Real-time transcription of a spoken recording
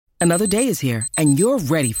Another day is here, and you're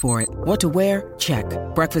ready for it. What to wear? Check.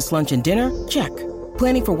 Breakfast, lunch, and dinner? Check.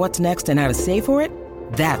 Planning for what's next and how to save for it?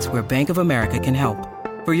 That's where Bank of America can help.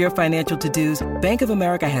 For your financial to-dos, Bank of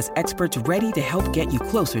America has experts ready to help get you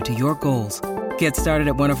closer to your goals. Get started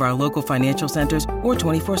at one of our local financial centers or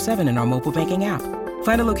 24/7 in our mobile banking app.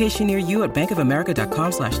 Find a location near you at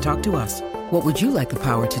bankofamerica.com/talktous. What would you like the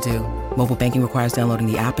power to do? Mobile banking requires downloading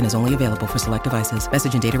the app and is only available for select devices.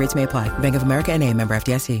 Message and data rates may apply. Bank of America N.A., member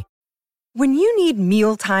FDIC. When you need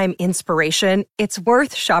mealtime inspiration, it's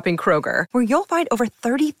worth shopping Kroger, where you'll find over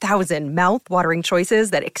 30,000 mouth-watering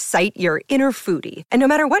choices that excite your inner foodie. And no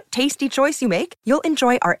matter what tasty choice you make, you'll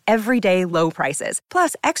enjoy our everyday low prices,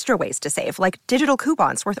 plus extra ways to save, like digital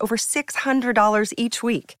coupons worth over $600 each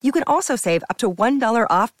week. You can also save up to $1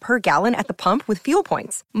 off per gallon at the pump with fuel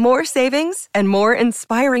points. More savings and more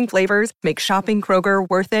inspiring flavors make shopping Kroger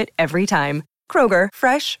worth it every time. Kroger,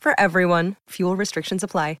 fresh for everyone. Fuel restrictions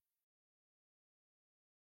apply.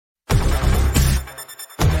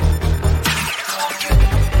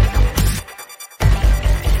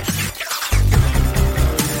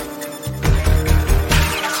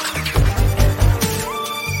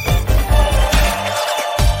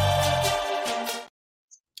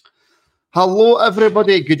 Hello,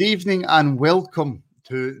 everybody. Good evening and welcome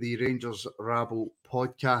to the Rangers Rabble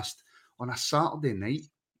podcast on a Saturday night,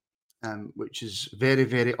 which is very,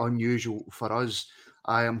 very unusual for us.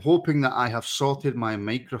 I am hoping that I have sorted my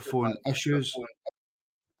microphone issues.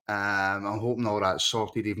 I'm hoping all that's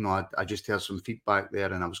sorted, even though I just heard some feedback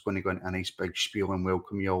there and I was going to go into a nice big spiel and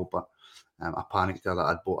welcome you all, but I panicked there that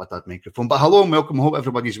I'd bought a dead microphone. But hello and welcome. I hope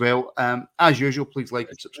everybody's well. As usual, please like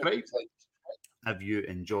and subscribe if you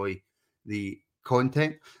enjoy the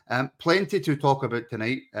content. Plenty to talk about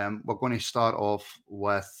tonight. We're going to start off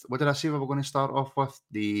with, what did I say we were going to start off with?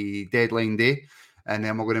 The deadline day, and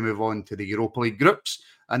then we're going to move on to the Europa League groups,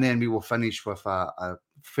 and then we will finish with a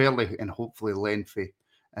fairly and hopefully lengthy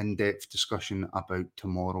in-depth discussion about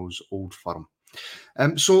tomorrow's Old Firm.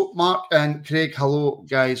 So Mark and Craig, hello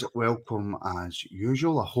guys, welcome as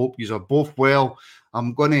usual. I hope you are both well.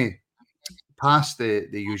 I'm going to past the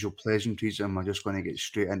usual pleasantries and we're just going to get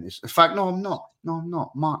straight into this. In fact, no, I'm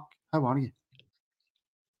not. Mark, how are you?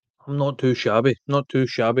 I'm not too shabby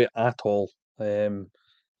at all. A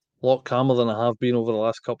lot calmer than I have been over the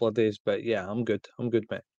last couple of days, but yeah, I'm good,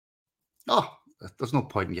 mate. Oh, there's no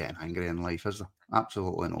point in getting angry in life, is there?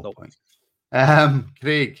 Absolutely no point.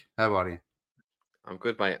 Craig, how are you? I'm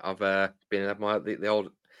good, mate. I've been in the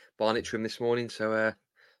old Barnett room this morning, so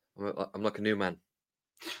I'm like a new man.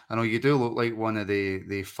 I know you do look like one of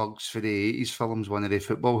the thugs for the 80s films, one of the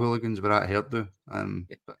football hooligans with that hairdo.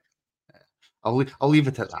 But I'll leave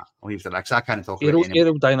it at that. Because I can't talk about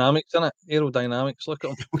aerodynamics, innit? Aerodynamics, look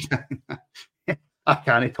at them. I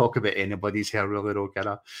can't talk about anybody's hair really, though, can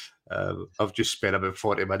I? I've just spent about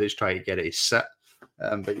 40 minutes trying to get it to sit.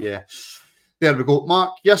 But yeah, there we go.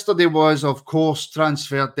 Mark, yesterday was, of course,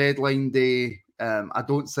 transfer deadline day. I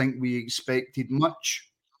don't think we expected much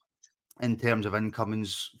in terms of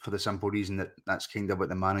incomings, for the simple reason that that's kind of what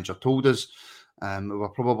the manager told us. We were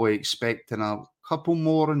probably expecting a couple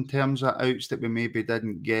more in terms of outs that we maybe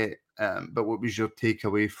didn't get. But what was your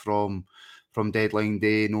takeaway from deadline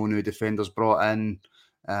day? No new defenders brought in.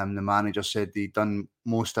 The manager said he'd done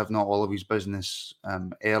most, if not all, of his business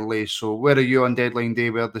early. So where are you on deadline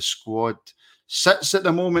day? Where the squad sits at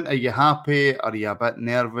the moment? Are you happy? Are you a bit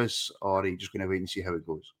nervous? Or are you just going to wait and see how it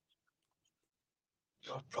goes?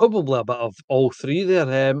 Probably a bit of all three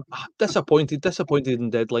there. Disappointed in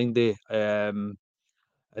deadline day.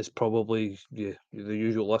 It's probably the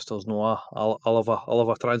usual listeners know. I love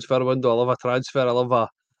a transfer window. I love a transfer. I love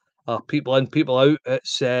a people in, people out.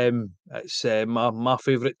 It's my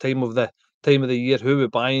favourite time of the year. Who we're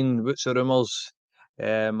buying? What's the rumours?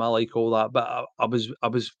 I like all that. But I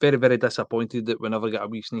was very, very disappointed that we never got a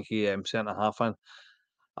wee sneaky centre half in.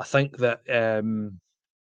 I think that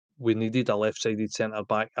we needed a left-sided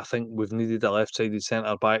centre-back. I think we've needed a left-sided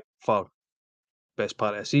centre-back for best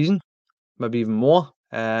part of the season, maybe even more.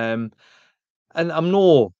 And I'm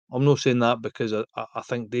not saying that because I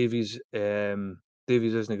think Davies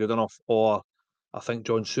isn't good enough, or I think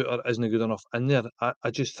John Souttar isn't good enough in there.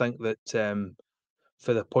 I just think that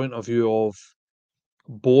for the point of view of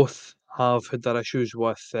both have had their issues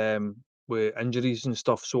with injuries and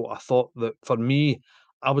stuff. So I thought that for me,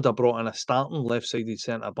 I would have brought in a starting left-sided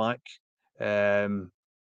centre-back and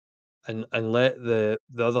let the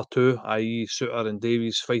other two, i.e. Souttar and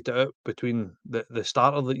Davies, fight it out between the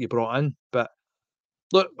starter that you brought in. But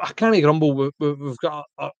look, I can't grumble. We've got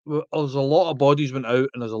there's a lot of bodies went out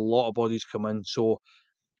and there's a lot of bodies come in. So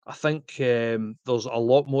I think there's a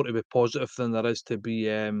lot more to be positive than there is to be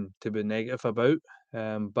negative about.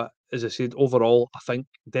 But as I said, overall, I think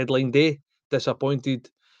deadline day disappointed.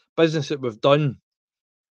 Business that we've done,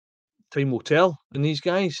 time will tell. And these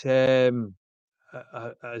guys, as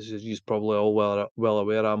you're probably all well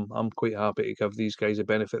aware, I'm quite happy to give these guys the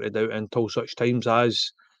benefit of the doubt until such times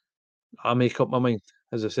as I make up my mind.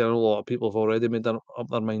 As I said, a lot of people have already made up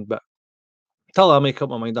their mind, but till I make up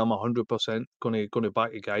my mind, I'm 100% going to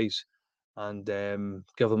back the guys and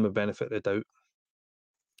give them the benefit of the doubt.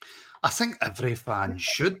 I think every fan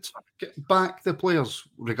should back the players,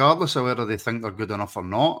 regardless of whether they think they're good enough or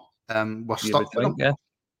not. We're stuck with them. Yeah.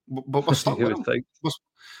 But we're stuck with them.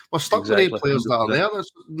 We're stuck Exactly, with the players 100%. that are there.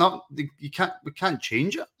 There's not, we can't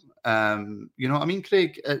change it. You know what I mean,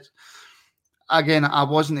 Craig? Again, I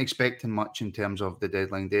wasn't expecting much in terms of the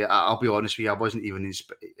deadline day. I'll be honest with you, I wasn't even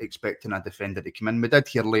expecting a defender to come in. We did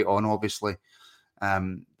hear late on, obviously,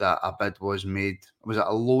 that a bid was made. Was it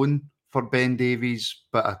a loan for Ben Davies?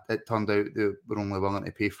 But it turned out they were only willing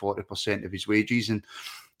to pay 40% of his wages. And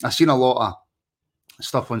I've seen a lot of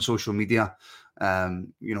stuff on social media,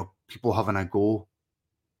 you know, people having a go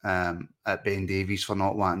at Ben Davies for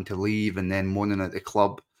not wanting to leave and then moaning at the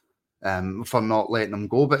club for not letting him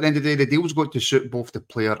go. But at the end of the day, the deal's got to suit both the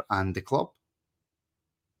player and the club.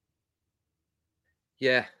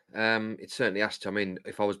 Yeah, it certainly has to. I mean,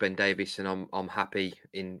 if I was Ben Davies and I'm happy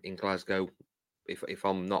in Glasgow, if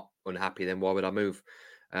I'm not unhappy, then why would I move?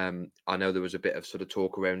 I know there was a bit of sort of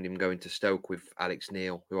talk around him going to Stoke with Alex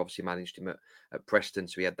Neil, who obviously managed him at Preston,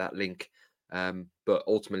 so he had that link. But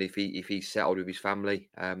ultimately, if he's settled with his family,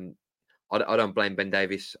 I don't blame Ben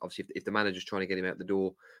Davies. Obviously, if the manager's trying to get him out the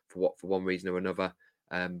door for one reason or another,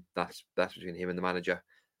 that's between him and the manager.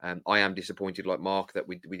 I am disappointed, like Mark, that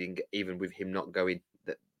we didn't get, even with him not going,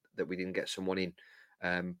 that we didn't get someone in.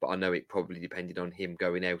 But I know it probably depended on him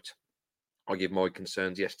going out. I gave my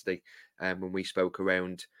concerns yesterday when we spoke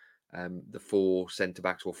around the 4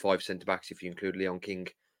 centre-backs or 5 centre-backs, if you include Leon King,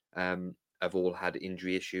 have all had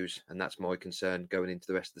injury issues. And that's my concern going into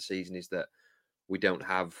the rest of the season, is that we don't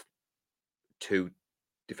have 2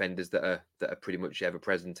 defenders that are pretty much ever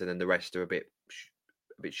present, and then the rest are a bit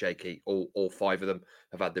shaky. All 5 of them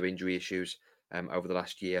have had their injury issues over the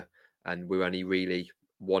last year, and we're only really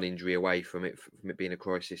 1 injury away from it being a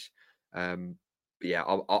crisis. But yeah,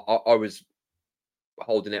 I was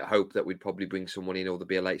holding out hope that we'd probably bring someone in or there'd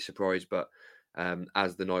be a late surprise. But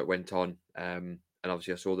as the night went on, and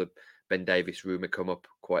obviously I saw the Ben Davies rumour come up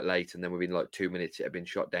quite late, and then within like 2 minutes it had been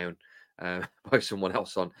shot down by someone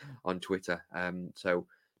else on Twitter. So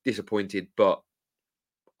disappointed, but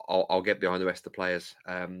I'll get behind the rest of the players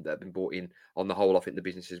that have been brought in. On the whole, I think the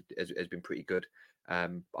business has been pretty good.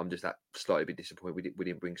 I'm just that slightly bit disappointed we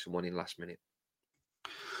didn't bring someone in last minute.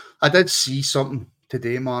 I did see something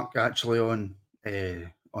today, Mark, actually on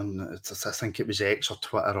I think it was X or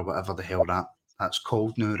Twitter or whatever the hell that's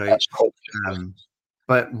called now, right?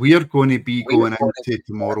 But we're going to be going into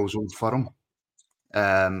tomorrow's Old Firm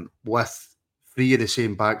with 3 of the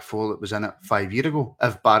same back 4 that was in it 5 years ago,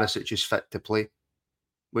 if Barisic is fit to play,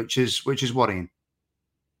 which is worrying.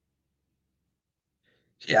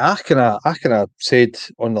 Yeah, I kind of said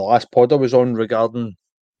on the last pod I was on regarding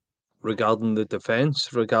the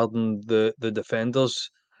defence, regarding the defenders.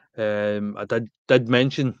 I did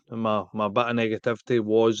mention my bit of negativity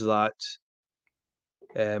was that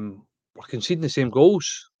we're conceding the same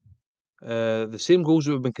goals. The same goals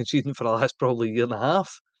that we've been conceding for the last probably year and a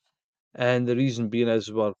half. And the reason being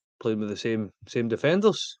is we're playing with the same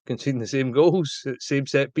defenders, conceding the same goals, same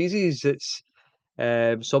set pieces. It's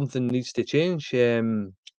something needs to change.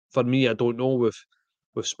 For me, I don't know.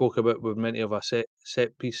 We've spoke about with many of our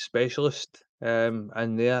set piece specialists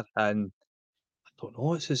in there, and I don't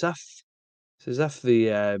know. It's as if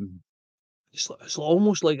the it's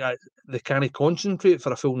almost like they can't concentrate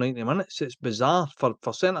for a full 90 minutes. It's bizarre for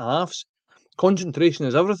centre halves. Concentration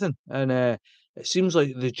is everything, and it seems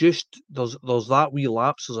like there's that wee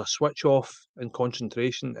lapse. There's a switch off in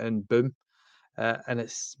concentration, and boom. And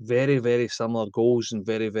it's very, very similar goals and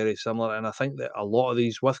very, very similar. And I think that a lot of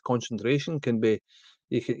these with concentration can be,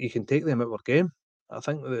 you can take them out of game. I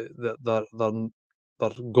think that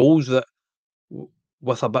they're goals that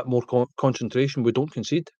with a bit more concentration we don't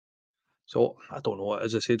concede. So I don't know.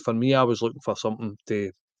 As I said, for me, I was looking for something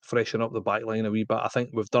to freshen up the back line a wee bit. I think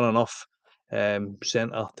we've done enough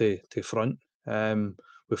centre to front.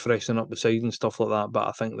 We're freshening up the side and stuff like that. But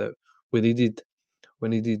I think that we needed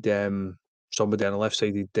somebody on the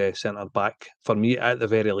left-sided centre back. For me, at the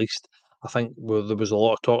very least, I think there was a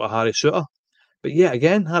lot of talk of Harry Souttar. But yeah,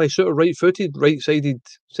 again, Harry Souttar, right-footed, right-sided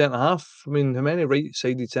centre half. I mean, how many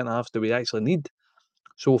right-sided centre halves do we actually need?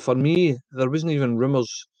 So for me, there wasn't even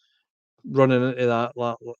rumours running into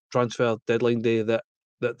that transfer deadline day that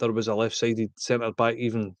there was a left-sided centre back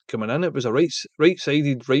even coming in. It was a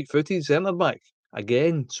right-sided, right-footed centre back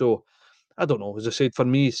again. So I don't know. As I said, for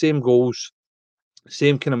me, same goals,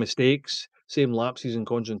 same kind of mistakes, same lapses in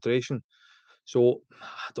concentration. So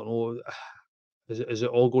I don't know. Is it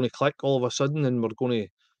all going to click all of a sudden, and we're going to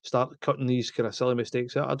start cutting these kind of silly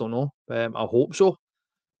mistakes out? I don't know. I hope so,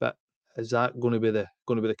 but is that going to be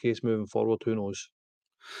the case moving forward? Who knows?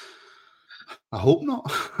 I hope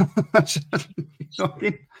not. You know what I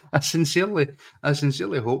mean? I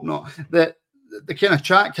sincerely hope not. The kind of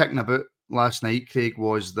chat kicking about last night, Craig,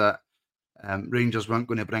 was that Rangers weren't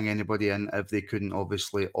going to bring anybody in if they couldn't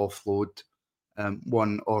obviously offload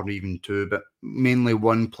one or even two, but mainly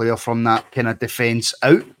one player from that kind of defence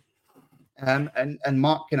out. And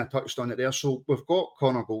Mark kind of touched on it there. So we've got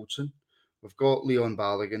Connor Goldson, we've got Leon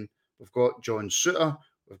Balogun, we've got John Souttar,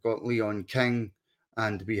 we've got Leon King,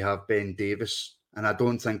 and we have Ben Davis. And I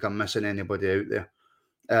don't think I'm missing anybody out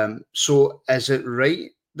there. So is it right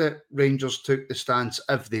that Rangers took the stance,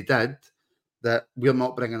 if they did, that we're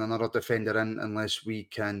not bringing another defender in unless we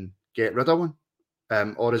can get rid of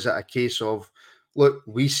one? Or is it a case of, look,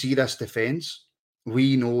 we see this defence,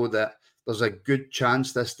 we know that there's a good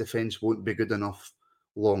chance this defence won't be good enough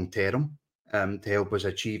long term to help us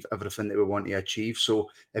achieve everything that we want to achieve. So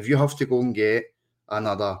if you have to go and get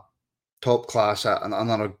another top class,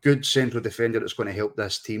 another good central defender that's going to help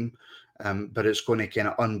this team, but it's going to kind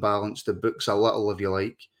of unbalance the books a little, if you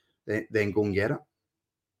like, then go and get it.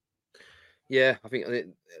 Yeah, I think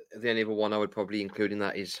the only other one I would probably include in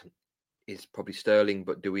that is probably Sterling.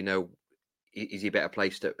 But do we know, is he better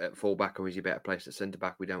placed at fullback or is he better placed at centre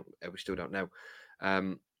back? We still don't know.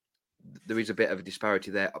 There is a bit of a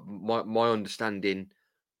disparity there. My understanding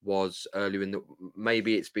was earlier in the,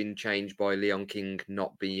 maybe it's been changed by Leon King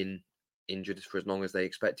not being injured for as long as they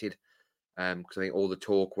expected. Because I think all the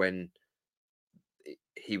talk when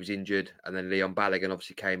he was injured and then Leon Balogun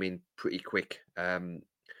obviously came in pretty quick.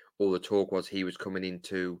 All the talk was he was coming in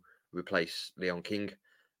to replace Leon King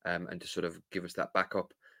and to sort of give us that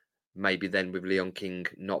backup. Maybe then with Leon King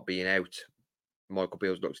not being out, Michael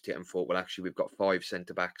Beale's looked at it and thought, well, actually, we've got 5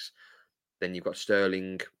 centre-backs. Then you've got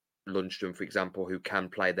Sterling, Lundstrom, for example, who can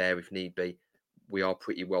play there if need be. We are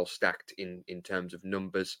pretty well stacked in terms of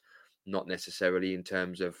numbers, not necessarily in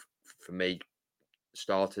terms of, for me,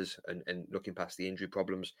 starters and looking past the injury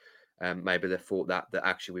problems. Maybe they thought that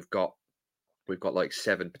actually we've got like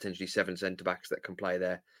potentially seven centre-backs that can play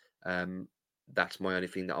there. That's my only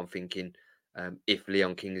thing that I'm thinking. If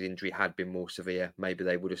Leon King's injury had been more severe, maybe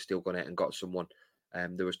they would have still gone out and got someone.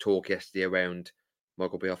 There was talk yesterday around,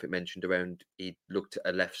 Michael Beoffit mentioned around, he looked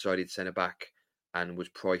at a left-sided centre-back and was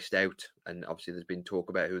priced out. And obviously there's been talk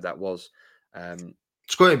about who that was.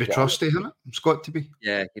 It's got to be Trusty, isn't it? It's got to be.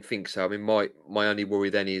 Yeah, you'd think so. I mean, my only worry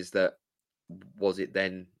then is that, was it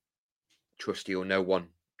then Trusty or no one?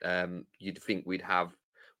 You'd think we'd have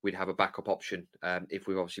a backup option if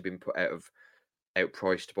we've obviously been put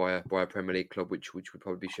outpriced by a Premier League club, which would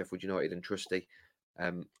probably be Sheffield United and Trusty.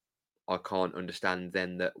 I can't understand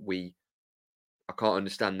then that we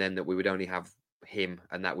would only have him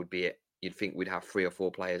and that would be it. You'd think we'd have 3 or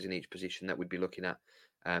 4 players in each position that we'd be looking at.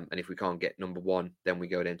 And if we can't get number 1, then we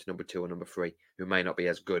go down to number 2 or number 3, who may not be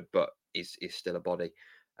as good, but is still a body.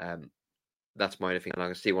 That's my only thing. And I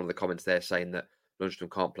can see one of the comments there saying that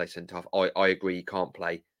Lundstrom can't play centre-half. I agree he can't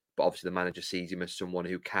play, but obviously the manager sees him as someone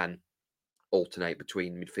who can alternate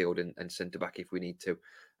between midfield and centre-back if we need to.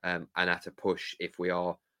 And at a push, if we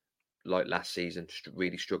are, like last season,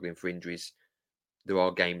 really struggling for injuries, there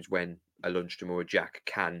are games when a Lundstrom or a Jack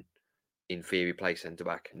can, in theory, play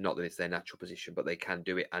centre-back. Not that it's their natural position, but they can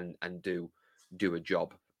do it and do a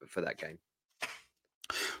job for that game.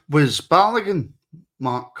 Was Balogun,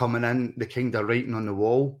 Mark, coming in the kind of writing on the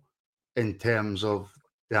wall in terms of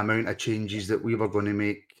the amount of changes that we were going to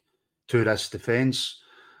make to this defence?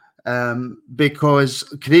 Because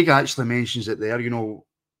Craig actually mentions it there,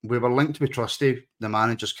 we were linked with Trusty. The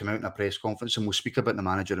managers come out in a press conference, and we'll speak about the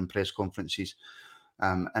manager in press conferences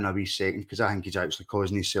in a wee second, because I think he's actually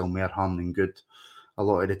causing himself more harm than good a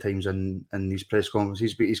lot of the times in these press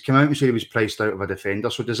conferences. But he's come out and said he was priced out of a defender.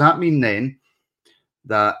 So does that mean then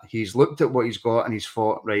that he's looked at what he's got and he's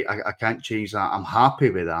thought, right, I can't change that, I'm happy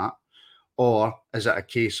with that? Or is it a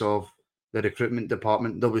case of the recruitment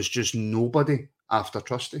department, there was just nobody after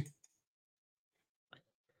Trusty?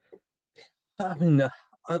 I mean,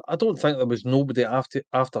 I don't think there was nobody after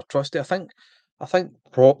Trusty. I think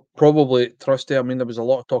probably Trusty. I mean, there was a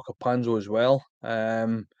lot of talk of Panzo as well.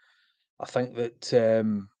 I think that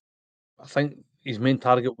I think his main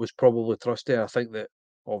target was probably Trusty. I think that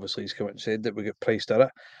obviously he's come out and said that we get priced at it.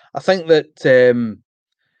 I think that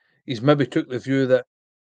he's maybe took the view that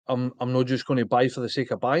I'm not just going to buy for the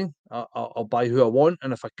sake of buying. I'll buy who I want,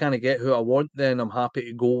 and if I can't get who I want, then I'm happy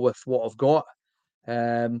to go with what I've got.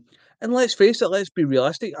 And let's face it, let's be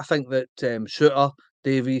realistic. I think that Suter,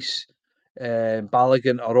 Davies,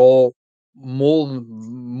 Balogun are all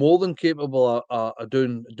more than capable of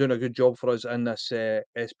doing a good job for us in this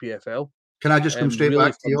SPFL. Can I just come straight really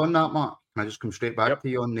back to you on that, Mark? Can I just come straight back to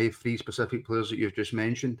you on the 3 specific players that you've just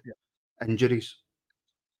mentioned? Injuries.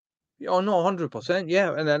 Oh no, 100%.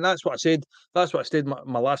 Yeah, and that's what I said. That's what I said.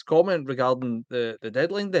 My last comment regarding the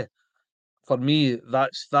deadline day. For me, that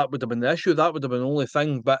would have been the issue. That would have been the only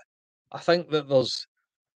thing. But I think that there's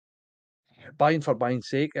buying for buying's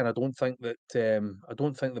sake, and I don't think that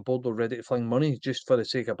the board were ready to fling money just for the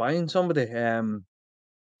sake of buying somebody.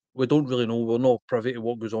 We don't really know. We're not privy to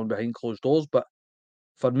what goes on behind closed doors. But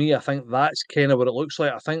for me, I think that's kind of what it looks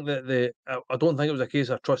like. I think that I don't think it was a case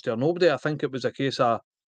of trusty or nobody. I think it was a case of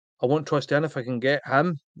I want trusty in. If I can get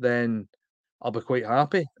him, then I'll be quite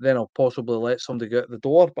happy. Then I'll possibly let somebody get the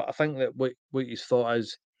door. But I think that what he's thought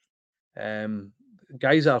is,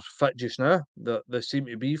 guys are fit just now. They seem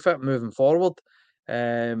to be fit moving forward.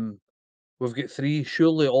 We've got 3.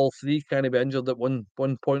 Surely all 3 can't be injured at one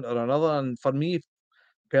point or another. And for me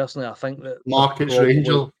personally, I think that Mark, it's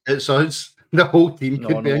Rangers. It's us. The whole team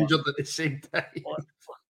could be injured at the same time.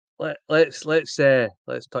 Let's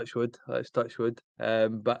touch wood. Let's touch wood.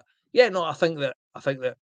 But yeah, no, I think that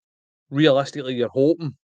realistically, you're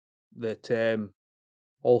hoping that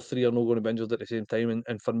all 3 are not going to be injured at the same time,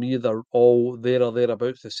 and for me, they're all there or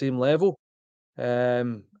thereabouts the same level.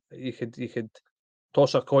 You could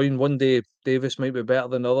toss a coin. One day Davis might be better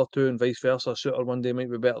than the other 2, and vice versa. Suter one day might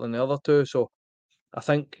be better than the other 2. So I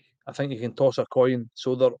think you can toss a coin.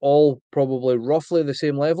 So they're all probably roughly the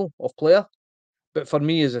same level of player. But for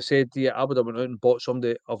me, as I said, yeah, I would have went out and bought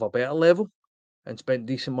somebody of a better level and spent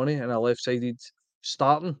decent money in a left-sided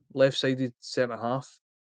centre half.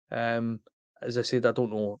 As I said, I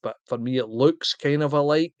don't know, but for me, it looks kind of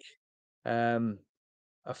alike.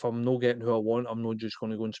 If I'm not getting who I want, I'm not just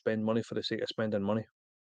going to go and spend money for the sake of spending money.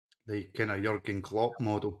 The kind of Jurgen Klopp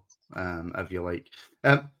model, if you like.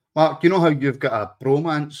 Mark, you know how you've got a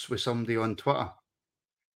bromance with somebody on Twitter?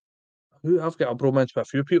 I've got a bromance with a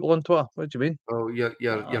few people on Twitter. What do you mean? Well,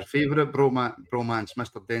 your favourite bromance,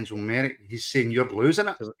 Mr. Denzel Merrick, he's saying you're losing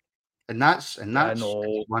it, and that's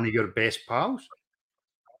one of your best pals.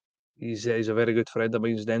 He's a very good friend of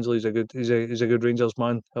mine. Denzel. He's a good Rangers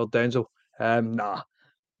man. Denzel. Nah.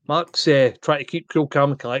 Mark's trying to keep cool,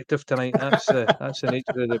 calm, and collective tonight. That's the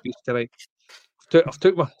nature of the beast tonight. I've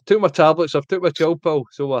took my tablets. I've took my chill pill,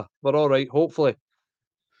 so we're all right. Hopefully.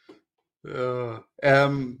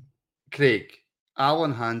 Craig,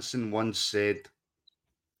 Alan Hansen once said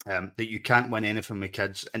that you can't win anything with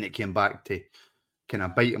kids, and it came back to kind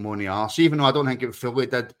of bite him on the arse, even though I don't think it fully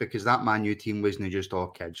did, because that Man U team wasn't just all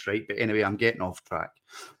kids, right? But anyway, I'm getting off track.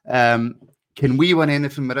 Can we win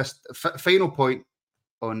anything with this? Final point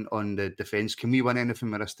on the defence. Can we win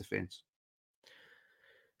anything with this defence?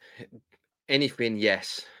 Anything,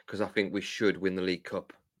 yes, because I think we should win the League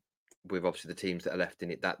Cup with obviously the teams that are left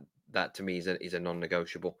in it. That to me is a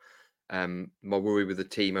non-negotiable. My worry with the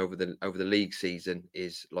team over the league season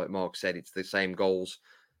is, like Mark said, it's the same goals.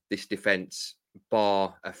 This defence,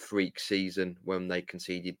 bar a freak season when they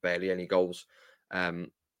conceded barely any goals, and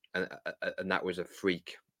that was a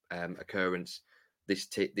freak occurrence. This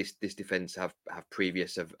defence have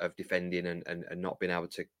previous of defending and not being able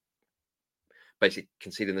to basically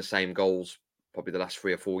conceding the same goals probably the last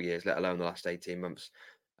 3 or 4 years, let alone the last 18 months.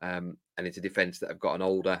 And it's a defence that have gotten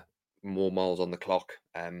older, more miles on the clock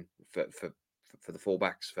for the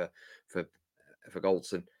fullbacks, for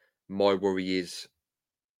Goldson. My worry is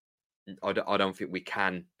I don't think we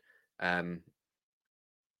can,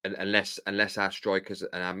 unless our strikers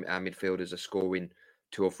and our midfielders are scoring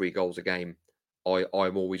 2 or 3 goals a game.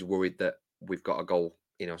 I'm always worried that we've got a goal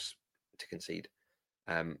in us to concede.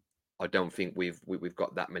 I don't think we've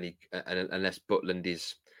got that many, unless Butland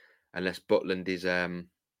is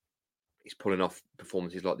he's pulling off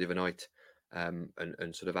performances like the other night, and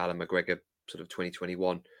sort of Alan McGregor sort of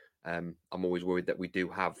 2021. I'm always worried that we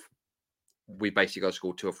basically got to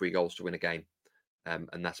score 2 or 3 goals to win a game,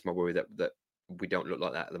 and that's my worry that we don't look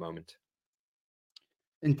like that at the moment.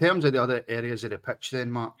 In terms of the other areas of the pitch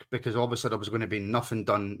then, Mark, because obviously there was going to be nothing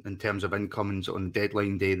done in terms of incomings on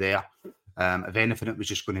deadline day there. If anything, it was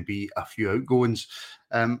just going to be a few outgoings.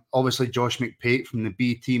 Obviously, Josh McPake from the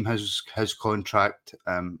B team, his contract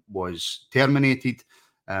was terminated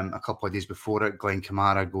a couple of days before it. Glenn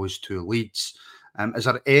Kamara goes to Leeds. Is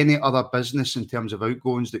there any other business in terms of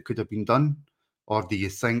outgoings that could have been done? Or do you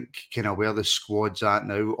think kind of where the squad's at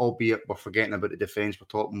now, albeit we're forgetting about the defence, we're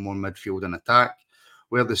talking more midfield and attack,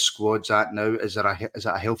 where the squad's at now, is it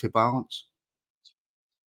a healthy balance?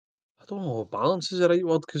 I don't know if balance is the right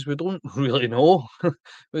word because we don't really know.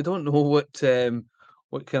 We don't know what kind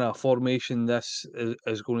of formation this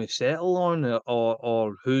is going to settle on,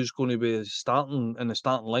 or who's going to be starting in the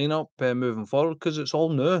starting lineup moving forward, because it's all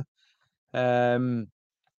new. Um,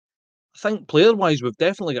 I think player-wise, we've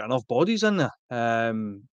definitely got enough bodies in there.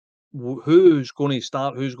 Who's going to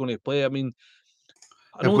start? Who's going to play? I mean,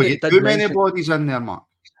 I Have know we that got did too many mention. bodies in there, Mark?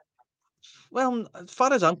 Well, as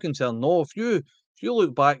far as I'm concerned, no. If you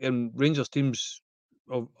look back in Rangers teams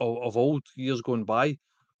of old years gone by,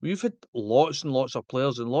 we've had lots and lots of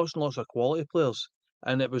players and lots of quality players,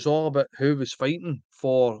 and it was all about who was fighting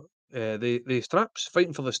for the straps,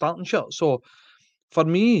 fighting for the starting shirt. So for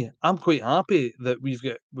me, I'm quite happy that we've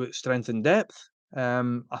got strength and depth.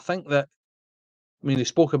 I think that. I mean, he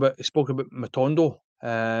spoke about Matondo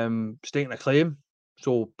staking a claim.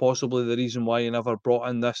 So possibly the reason why he never brought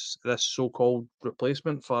in this so-called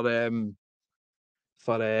replacement for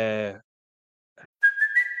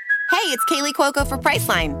Hey, it's Kaylee Cuoco for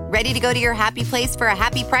Priceline. Ready to go to your happy place for a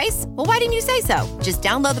happy price? Well, why didn't you say so? Just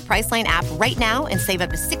download the Priceline app right now and save up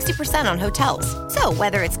to 60% on hotels. So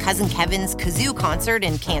whether it's Cousin Kevin's Kazoo Concert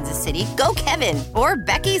in Kansas City, go Kevin, or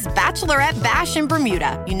Becky's Bachelorette Bash in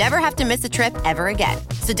Bermuda, you never have to miss a trip ever again.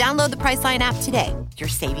 So download the Priceline app today. Your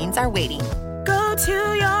savings are waiting. Go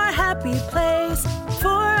to your happy place for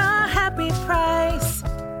a happy price.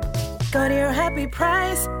 Go to your happy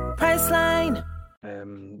price, Priceline.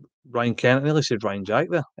 Ryan Kent. I nearly said Ryan Jack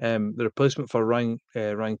there. The replacement for Ryan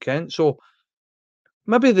Kent. So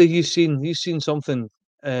maybe he's seen something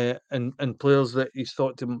in players that he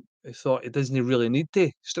thought he doesn't really need to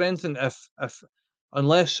strengthen. If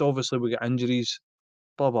unless obviously we get injuries,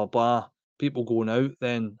 blah blah blah, people going out,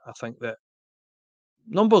 then I think that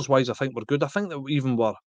numbers wise, I think we're good. I think that even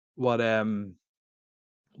our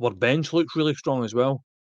bench looks really strong as well.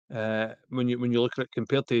 When you look at it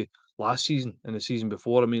compared to last season and the season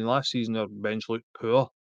before, I mean, last season our bench looked poor.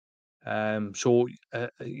 So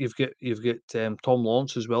you've got Tom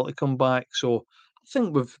Lawrence as well to come back. So I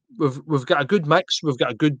think we've got a good mix. We've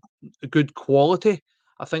got a good quality.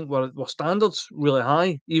 I think our standards really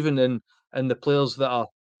high, even in the players that are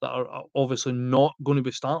obviously not going to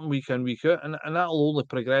be starting week in week out, and that'll only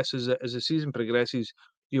progress as the season progresses.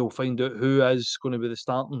 You'll find out who is going to be the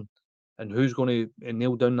starting and who's going to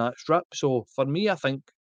nail down that strip. So for me, I think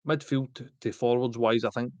midfield to forwards wise, I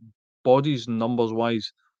think bodies and numbers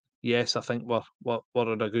wise, yes, I think we're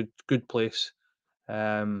in a good place.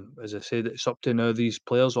 As I said, it's up to now all these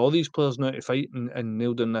players now to fight and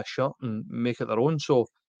nail down this shirt and make it their own. So,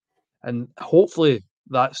 and hopefully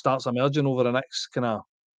that starts emerging over the next kind of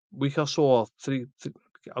week or so, or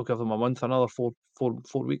I'll give them a month, another four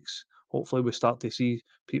weeks. Hopefully we start to see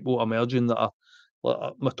people emerging that are.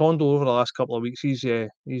 Matondo over the last couple of weeks, he's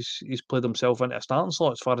played himself into a starting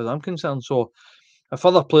slot as far as I'm concerned. So if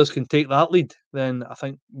other players can take that lead, then I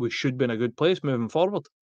think we should be in a good place moving forward.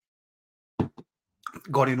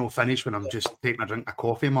 Got no finish when I'm just taking a drink of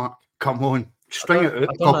coffee, Mark. Come on, string it out a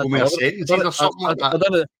done couple that more sentences or something like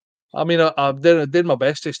that. I did my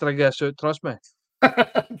best to string this out, trust me.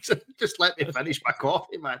 Just let me finish my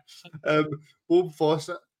coffee, man. Bob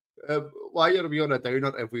Fawcett, why are we on a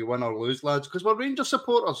downer if we win or lose, lads? Because we're Rangers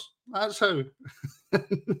supporters. That's how.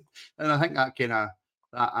 And I think that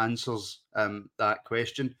answers that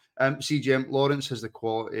question. CGM Lawrence has the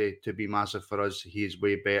quality to be massive for us. He is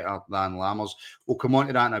way better than Lammers. We'll come on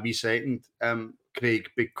to that in a wee second, Craig,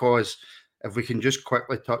 because if we can just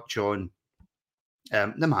quickly touch on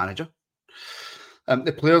the manager.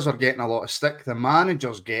 The players are getting a lot of stick. The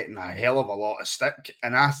manager's getting a hell of a lot of stick.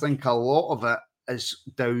 And I think a lot of it is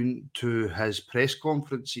down to his press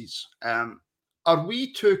conferences. Are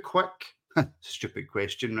we too quick? Stupid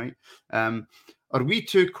question, right? Are we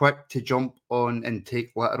too quick to jump on and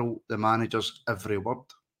take literal the manager's every word?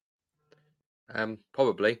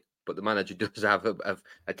 Probably, but the manager does have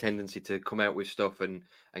a tendency to come out with stuff and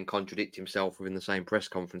contradict himself within the same press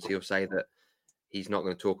conference. He'll say that he's not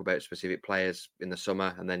going to talk about specific players in the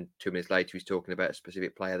summer, and then 2 minutes later he's talking about a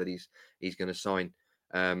specific player that he's going to sign.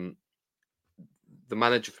 The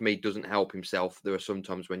manager, for me, doesn't help himself. There are some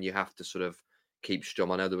times when you have to sort of keep stum.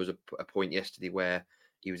 I know there was a point yesterday where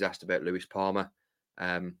he was asked about Lewis Palmer,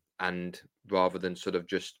 and rather than sort of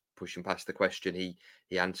just pushing past the question, he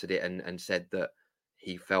answered it and said that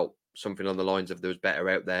he felt something on the lines of there was better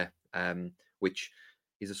out there, which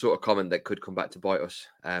the sort of comment that could come back to bite us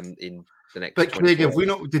in the next. But Craig,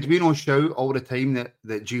 did we not shout all the time that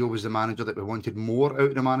Gio was the manager, that we wanted more out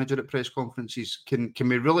of the manager at press conferences? Can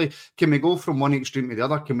we go from one extreme to the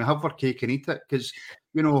other? Can we have our cake and eat it? Because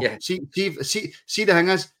see the thing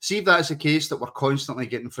is, see if that's the case, that we're constantly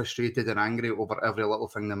getting frustrated and angry over every little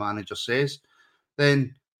thing the manager says,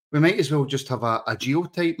 then we might as well just have a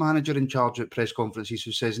Gio type manager in charge at press conferences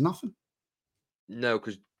who says nothing. No,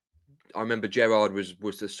 because I remember Gerrard was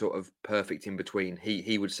the sort of perfect in between.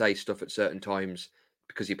 He would say stuff at certain times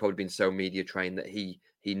because he'd probably been so media trained that he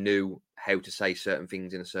knew how to say certain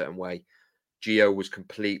things in a certain way. Gio was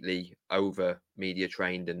completely over media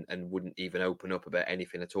trained and wouldn't even open up about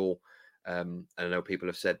anything at all. And I know people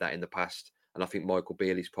have said that in the past. And I think Michael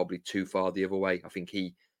Beale's probably too far the other way. I think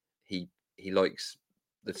he likes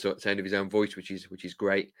the sound of his own voice, which is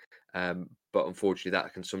great. But unfortunately,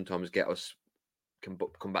 that can sometimes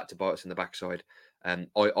come back to bite us in the backside. I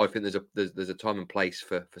think there's a time and place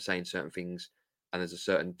for saying certain things, and there's a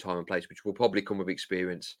certain time and place which will probably come with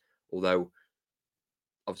experience. Although,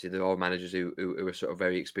 obviously, there are managers who are sort of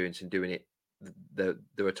very experienced in doing it. There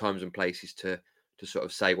are times and places to sort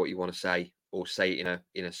of say what you want to say, or say it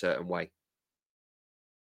in a certain way.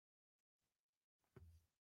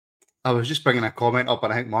 I was just bringing a comment up,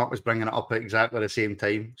 and I think Mark was bringing it up at exactly the same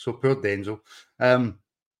time. So poor Denzel.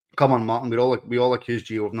 Come on, Martin. We all accuse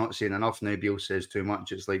Gio of not saying enough. Now Beale says too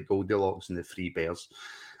much. It's like Goldilocks and the three bears.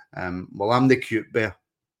 Well, I'm the cute bear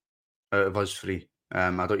out of us three. I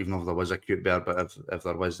don't even know if there was a cute bear, but if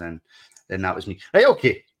there was, then that was me. Right,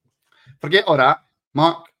 okay. Forget all that.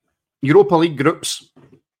 Mark, Europa League groups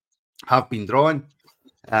have been drawn.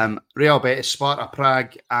 Real Betis, Sparta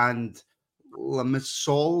Prague, and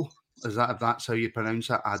Limassol. If that's how you pronounce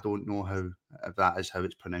it? I don't know if that is how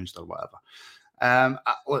it's pronounced or whatever.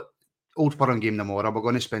 Look, Old Firm game tomorrow. We're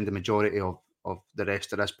going to spend the majority of the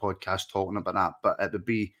rest of this podcast talking about that, but it would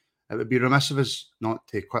be remiss of us not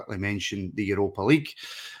to quickly mention the Europa League.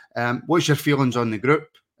 What's your feelings on the group?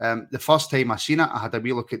 The first time I seen it, I had a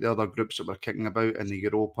wee look at the other groups that were kicking about in the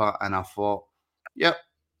Europa, and I thought, yep,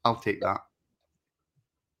 I'll take that.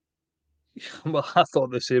 Well, I thought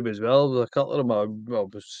the same as well. There was a couple of them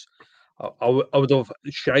I would have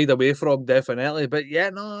shied away from, definitely. But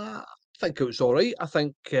yeah, no, I think it was all right. I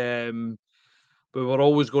think we were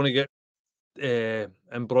always going to get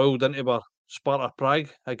embroiled into our Sparta Prague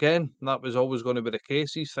again. That was always going to be the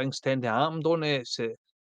case. These things tend to happen, don't they? It's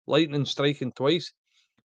lightning striking twice.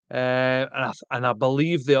 And I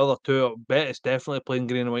believe the other two, Betis definitely playing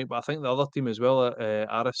green and white, but I think the other team as well,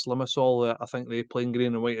 Aris Limassol, I think they playing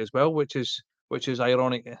green and white as well, which is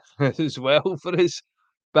ironic as well for us.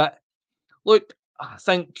 But look, I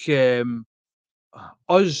think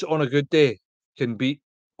us on a good day can beat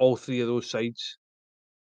all three of those sides.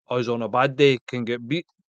 Us on a bad day can get beat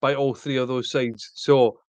by all three of those sides.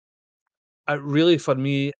 So, really, for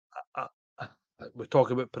me, we talk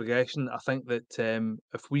about progression. I think that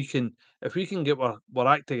if we can get our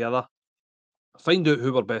act together, find out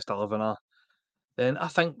who our best 11 are, then I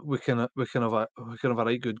think we can have a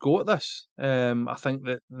right good go at this. I think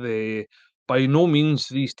that by no means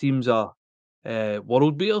these teams are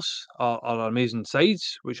world beaters, are amazing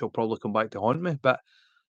sides, which will probably come back to haunt me. But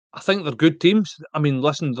I think they're good teams. I mean,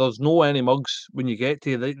 listen, there's no any mugs when you get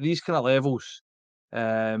to these kind of levels.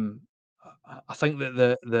 I think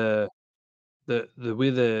that the way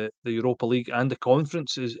the Europa League and the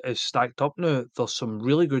conference is stacked up now, there's some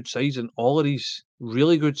really good sides in all of these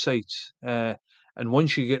really good sides. And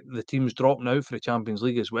once you get the teams dropping out for the Champions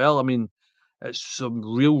League as well, I mean, it's some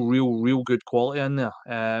real good quality in there.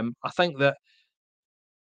 I think that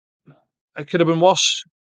it could have been worse.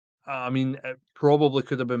 I mean, it probably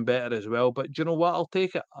could have been better as well. But do you know what? I'll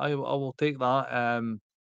take it. I will take that.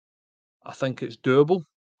 I think it's doable.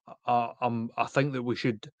 I think that we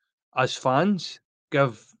should, as fans,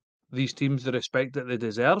 give these teams the respect that they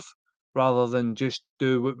deserve, rather than just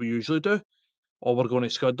do what we usually do. Or we're going to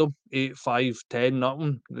scud them 8-5,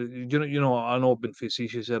 10-0. You know. I know I've been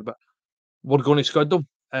facetious here, but we're going to scud them.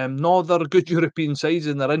 No, they're good European sides,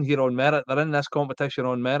 and they're in here on merit. They're in this competition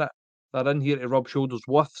on merit. They're in here to rub shoulders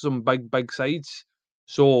with some big sides.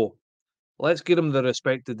 So let's give them the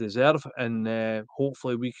respect they deserve, and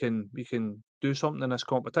hopefully we can do something in this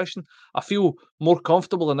competition. I feel more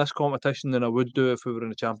comfortable in this competition than I would do if we were in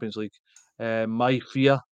the Champions League. My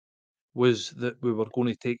fear was that we were going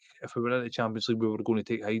to take, if we were in the Champions League, we were going to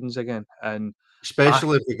take hidings again, and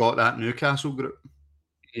especially if we got that Newcastle group.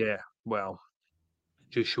 Yeah, well,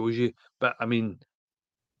 it just shows you. But I mean,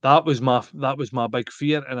 that was my big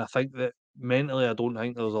fear, and I think that mentally, I don't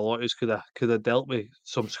think there's a lot of us could have dealt with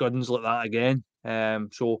some scuddings like that again.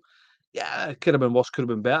 So Yeah, it could have been worse, could have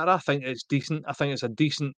been better. I think it's decent. I think it's a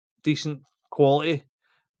decent quality,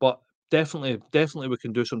 but definitely we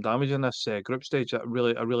can do some damage in this group stage. I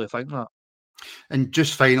really think that. And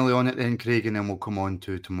just finally on it then, Craig, and then we'll come on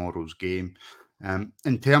to tomorrow's game.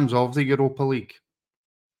 In terms of the Europa League,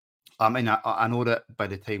 I mean, I know that by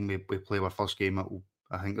the time we play our first game,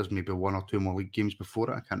 I think there's maybe 1 or 2 more league games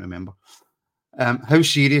before it. I can't remember. How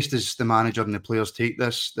serious does the manager and the players take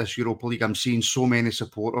this Europa League? I'm seeing so many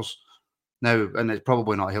supporters now, and it's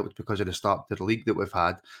probably not helped because of the start to the league that we've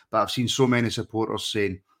had, but I've seen so many supporters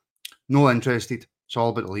saying, no interested. It's all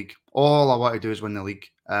about the league. All I want to do is win the league.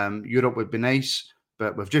 Europe would be nice,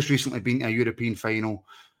 but we've just recently been to a European final.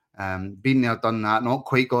 Been there, done that. Not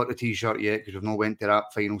quite got the t-shirt yet because we've not went to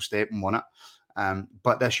that final step and won it.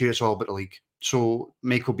 But this year it's all about the league. So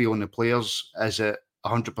Michael Beale and the players, is it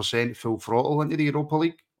 100% full throttle into the Europa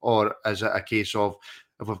League, or is it a case of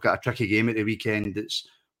if we've got a tricky game at the weekend,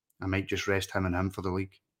 I might just rest him for the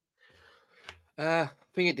league? I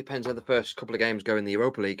think it depends how the first couple of games go in the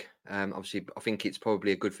Europa League. Obviously, I think it's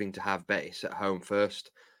probably a good thing to have Betis at home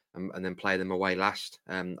first and then play them away last.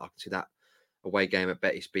 I can see that away game at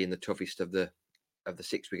Betis being the toughest of the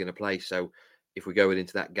 6 we're going to play. So if we go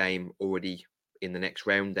into that game already in the next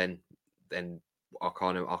round, then I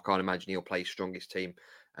can't imagine he'll play his strongest team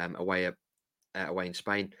away in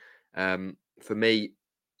Spain. For me,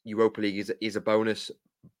 Europa League is a bonus,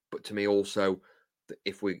 but to me also,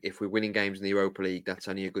 if we're winning games in the Europa League, that's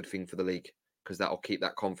only a good thing for the league because that'll keep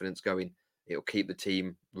that confidence going. It'll keep the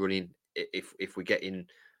team running. If we get in,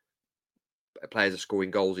 players are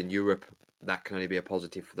scoring goals in Europe, that can only be a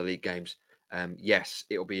positive for the league games. Yes,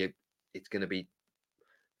 it's going to be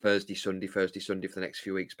Thursday, Sunday for the next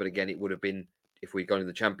few weeks. But again, it would have been, if we'd gone in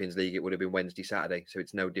the Champions League, it would have been Wednesday, Saturday. So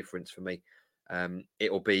it's no difference for me.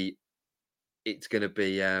 It's going to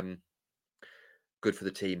be good for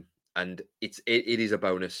the team. And it is a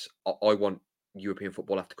bonus. I want European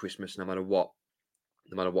football after Christmas, no matter what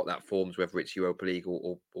that forms, whether it's Europa League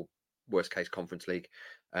or worst case Conference League.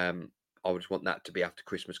 I would just want that to be after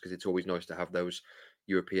Christmas because it's always nice to have those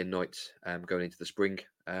European nights going into the spring.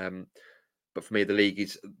 But for me, the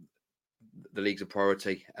league's a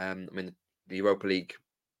priority. I mean, the Europa League,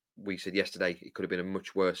 we said yesterday, it could have been a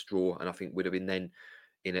much worse draw, and I think we'd have been then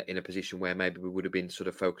in a position where maybe we would have been sort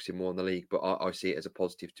of focusing more on the league. But I see it as a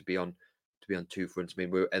positive to be on 2 fronts. I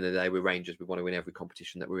mean, at the end of the day, we're Rangers. We want to win every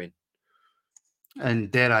competition that we're in.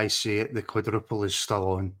 And dare I say it, the quadruple is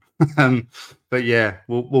still on. But yeah,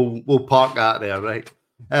 we'll park that there, right?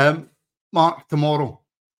 Mark, tomorrow,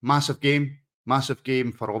 massive game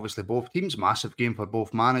for obviously both teams, massive game for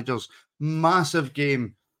both managers, massive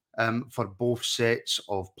game for both sets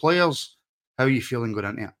of players. How are you feeling going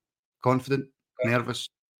into it? Confident? Nervous?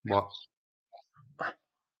 What?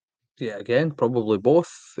 Yeah, again, probably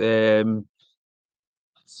both. I'm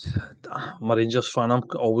a Rangers fan. I'm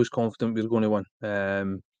always confident we're going to win.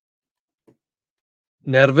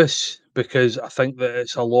 Nervous because I think that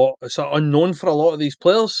it's unknown for a lot of these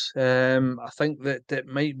players. I think that it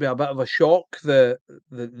might be a bit of a shock, the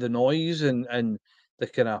noise and the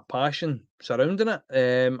kind of passion surrounding it.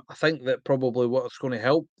 I think that probably what's going to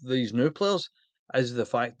help these new players is the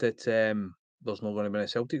fact that there's not going to be any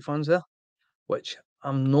Celtic fans there, which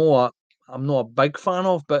I'm not a big fan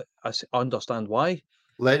of, but I understand why.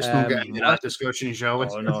 Let's not get into that discussion, shall we?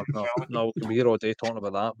 Oh, no, we can be here all day talking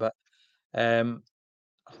about that, but I'm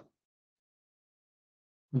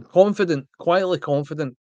confident, quietly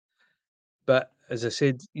confident. But as I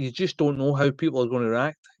said, you just don't know how people are going to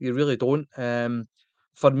react. You really don't.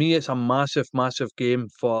 For me, it's a massive, massive game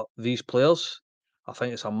for these players. I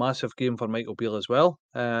think it's a massive game for Michael Beale as well.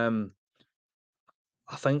 I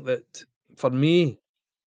think that for me,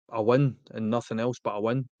 a win and nothing else but a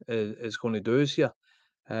win is going to do us here.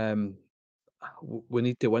 We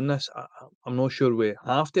need to win this. I'm not sure we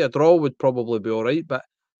have to. A draw would probably be all right, but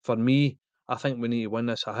for me, I think we need to win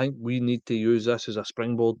this. I think we need to use this as a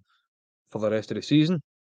springboard for the rest of the season.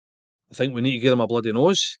 I think we need to give them a bloody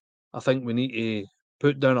nose. I think we need to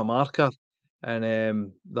put down a marker,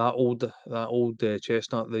 and that old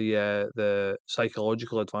chestnut, the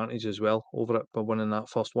psychological advantage as well over it by winning that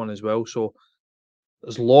first one as well. So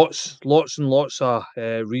there's lots and lots of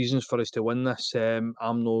reasons for us to win this. I'm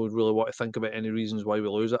not really want to think about any reasons why we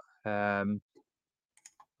lose it.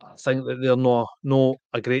 I think that they're not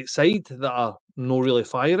a great side that are not really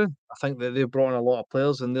firing. I think that they've brought in a lot of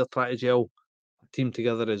players and they're trying to gel a team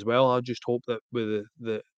together as well. I just hope that with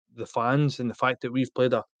the fans and the fact that we've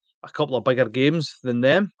played a couple of bigger games than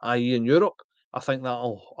them, i.e. in Europe, I think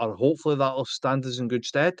hopefully that'll stand us in good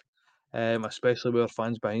stead, especially with our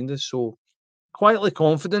fans behind us. So quietly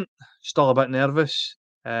confident, still a bit nervous.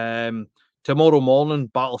 Tomorrow morning,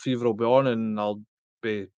 Battle Fever will be on, and I'll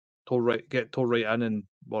be get told right in, and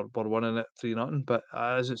we're winning it 3-0. But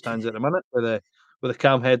as it stands at the minute, with a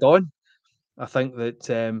calm head on, I think that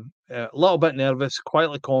a little bit nervous,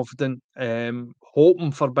 quietly confident,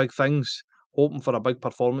 hoping for big things, hoping for a big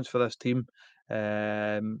performance for this team,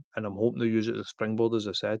 and I'm hoping to use it as a springboard, as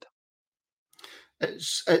I said.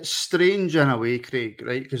 It's strange in a way, Craig,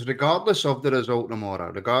 right? Because regardless of the result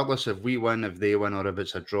tomorrow, regardless if we win, if they win, or if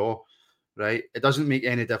it's a draw, right, it doesn't make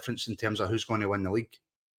any difference in terms of who's going to win the league.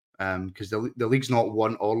 Because the league's not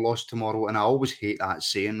won or lost tomorrow, and I always hate that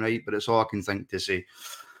saying, right? But it's all I can think to say.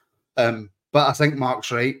 But I think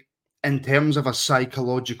Mark's right. In terms of a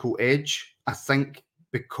psychological edge, I think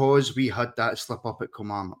because we had that slip up at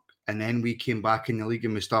Kilmarnock, and then we came back in the league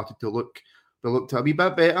and we started to look a wee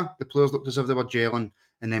bit better. The players looked as if they were gelling,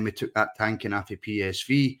 and then we took that tanking after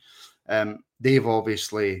PSV. They've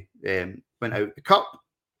obviously went out the cup,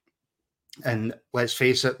 and let's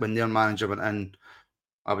face it, when their manager went in,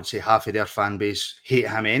 I would say half of their fan base hate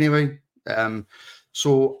him anyway.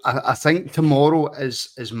 So I think tomorrow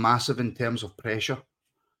is massive in terms of pressure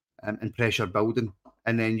and pressure building.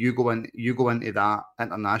 And then you go into that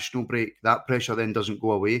international break. That pressure then doesn't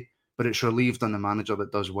go away, but it's relieved on the manager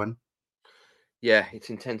that does win. Yeah, it's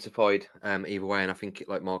intensified either way, and I think,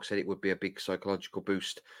 like Mark said, it would be a big psychological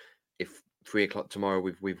boost if 3:00 tomorrow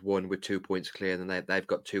we've won with 2 points clear. Then they've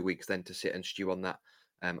got 2 weeks then to sit and stew on that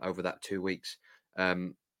over that 2 weeks.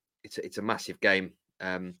 It's a massive game.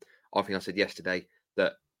 I think I said yesterday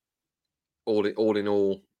that all in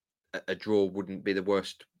all, a draw wouldn't be the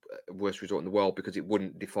worst result in the world, because it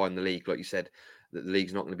wouldn't define the league. Like you said, that the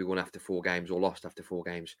league's not going to be won after 4 games or lost after 4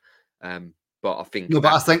 games. But I think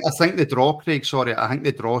I think the draw, Craig. Sorry, I think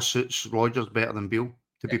the draw suits Rodgers better than Beale.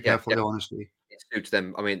 To be perfectly honest with you, it suits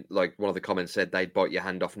them. I mean, like one of the comments said, they'd bite your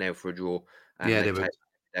hand off now for a draw. Yeah, they would.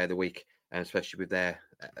 Day of the week, and especially with the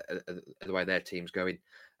way their team's going.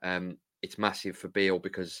 It's massive for Beale,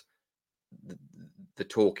 because the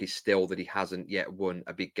talk is still that he hasn't yet won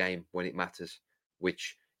a big game when it matters,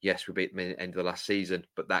 which, yes, we beat them at the end of the last season,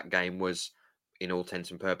 but that game was, in all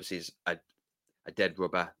intents and purposes, a dead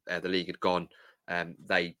rubber. The league had gone.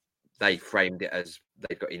 They framed it as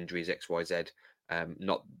they've got injuries, X, Y, Z.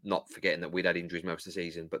 Not forgetting that we'd had injuries most of the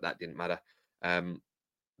season, but that didn't matter.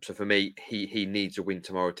 So for me, he needs a win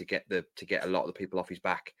tomorrow to get a lot of the people off his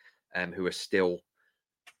back, who are still.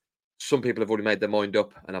 Some people have already made their mind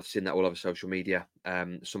up, and I've seen that all over social media.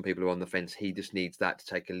 Some people are on the fence. He just needs that to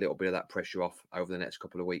take a little bit of that pressure off over the next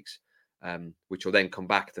couple of weeks, which will then come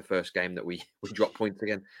back the first game that we drop points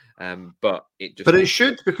again. But it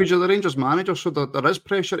should, because you're the Rangers manager, so there is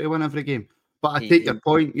pressure to win every game. But I take your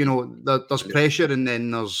point. You know, there's pressure, and then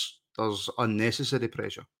there's unnecessary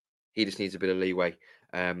pressure. He just needs a bit of leeway,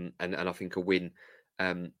 and I think a win.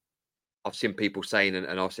 I've seen people saying,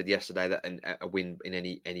 and I said yesterday, that a win in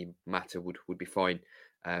any matter would be fine.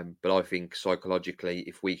 But I think psychologically,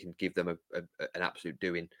 if we can give them an absolute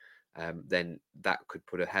doing, then that could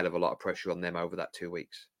put a hell of a lot of pressure on them over that 2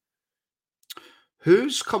 weeks.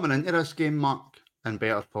 Who's coming into this game, Mark, in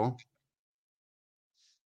better form?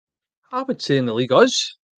 I would say in the league,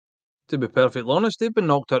 us, to be perfectly honest. They've been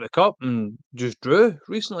knocked out of the cup and just drew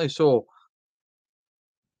recently, so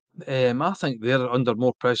I think they're under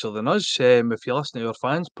more pressure than us. If you listen to our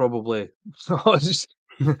fans, probably us,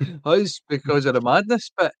 because of the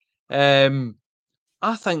madness. But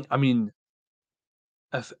I think, I mean,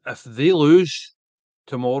 if they lose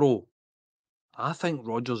tomorrow, I think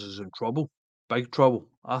Rodgers is in trouble, big trouble.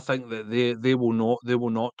 I think that they will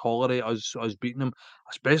not tolerate us beating them,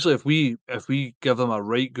 especially if we give them a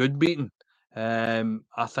right good beating.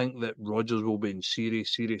 I think that Rodgers will be in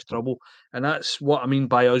serious trouble, and that's what I mean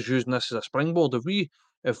by us using this as a springboard.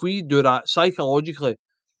 If we do that psychologically,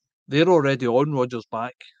 they're already on Rodgers'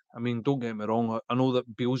 back. I mean, don't get me wrong. I know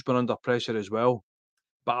that Beale's been under pressure as well,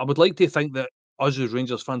 but I would like to think that us as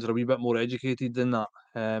Rangers fans are a wee bit more educated than that,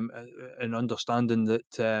 and understanding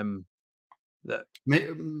that that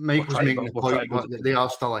Michael's making the point that they are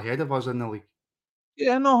still ahead of us in the league.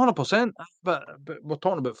 Yeah, no, 100%. But we're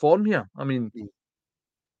talking about form here. I mean,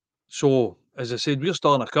 so as I said, we're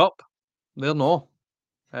still in a cup. They're not.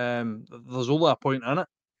 There's only a point in it,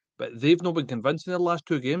 but they've not been convincing. Their last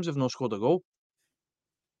 2 games, they've not scored a goal.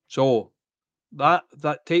 So that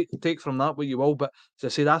take from that what you will. But as I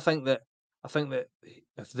said, I think that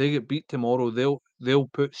if they get beat tomorrow, they'll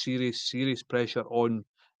put serious pressure on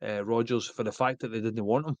Rodgers for the fact that they didn't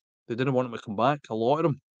want him. They didn't want him to come back. A lot of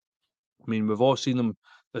them. I mean, we've all seen them.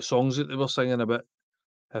 The songs that they were singing about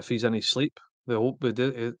if he's in his sleep. They hope they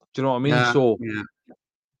did. Do you know what I mean? Yeah, so yeah.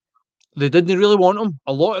 They didn't really want him.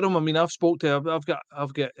 A lot of them. I mean, I've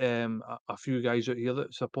got a few guys out here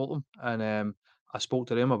that support them, and I spoke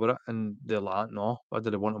to them about it, and they're like, "No, I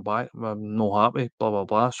didn't want him back. I'm not happy." Blah blah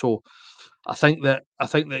blah. So I think that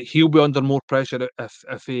he'll be under more pressure if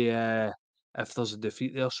there's a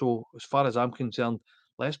defeat there. So as far as I'm concerned,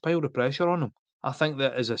 let's pile the pressure on him. I think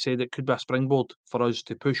that, as I said, it could be a springboard for us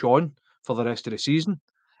to push on for the rest of the season.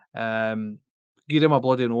 Give him a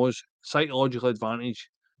bloody nose, psychological advantage.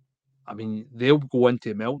 I mean, they'll go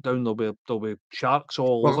into meltdown. There'll be sharks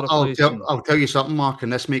all over Well, the place. I'll tell you something, Mark,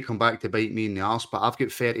 and this may come back to bite me in the arse, but I've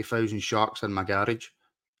got 30,000 sharks in my garage,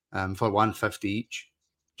 for 150 each,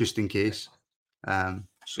 just in case. So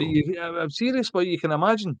I'm serious, but you can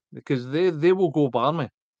imagine, because they will go barmy.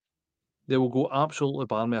 They will go absolutely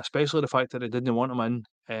barmy, especially the fact that they didn't want him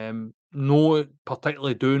in. No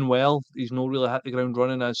particularly doing well. He's not really hit the ground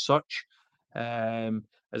running as such.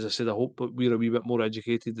 As I said, I hope that we're a wee bit more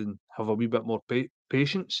educated and have a wee bit more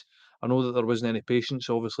patience. I know that there wasn't any patience,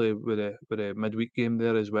 obviously, with the midweek game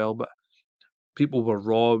there as well, but people were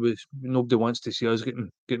raw. Nobody wants to see us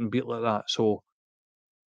getting beat like that. So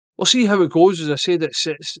we'll see how it goes. As I said,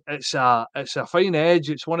 it's a fine edge.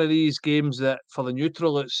 It's one of these games that for the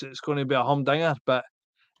neutral, it's going to be a humdinger. But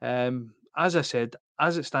as I said,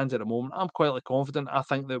 as it stands at the moment, I'm quietly confident. I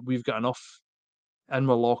think that we've got enough in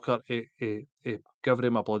my locker to give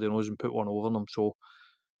them a bloody nose and put one over them. So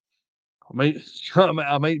I might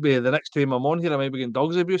I might be the next time I'm on here, I might be getting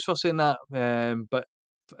dogs abuse for saying that. But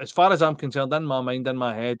as far as I'm concerned, in my mind, in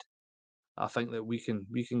my head, I think that we can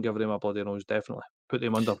give them a bloody nose, definitely. Put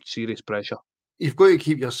them under serious pressure. you've got to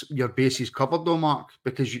keep your bases covered, though, Mark,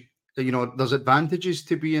 because you know there's advantages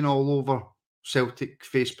to being all over Celtic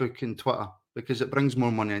Facebook and Twitter because it brings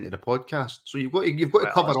more money into the podcast. So you've got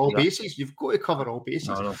to cover all bases. You've got to cover all bases.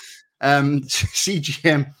 No.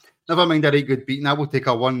 CGM, never mind a right good beating. I will take a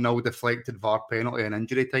 1-0 deflected VAR penalty in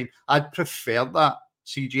injury time. I'd prefer that,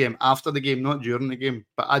 CGM, after the game, not during the game,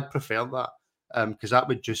 but I'd prefer that because that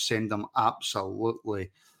would just send them absolutely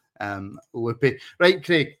loopy. Right,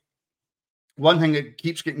 Craig, one thing that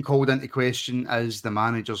keeps getting called into question is the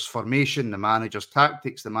manager's formation, the manager's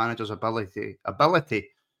tactics, the manager's ability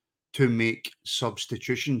to make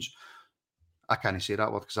substitutions. I can't say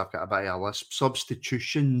that word because I've got a bit of a lisp.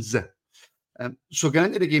 Substitutions. So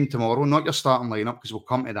getting into the game tomorrow, not your starting lineup, because we'll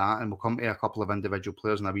come to that and we'll come to a couple of individual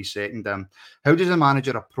players in a wee second. How does the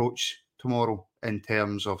manager approach tomorrow in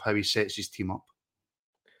terms of how he sets his team up?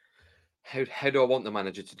 How do I want the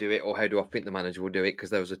manager to do it, or how do I think the manager will do it?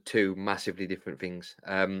 Because those are two massively different things.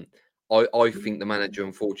 I think the manager,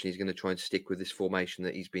 unfortunately, is going to try and stick with this formation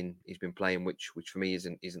that he's been playing, which for me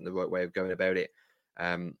isn't the right way of going about it.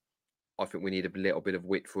 I think we need a little bit of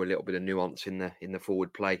width for a little bit of nuance in the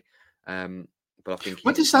forward play. But I think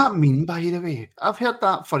what does that mean, by the way? I've heard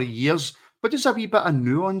that for years. What does a wee bit of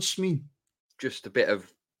nuance mean? Just a bit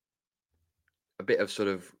of sort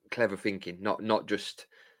of clever thinking, not just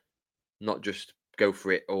go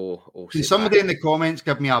for it or Can somebody in the comments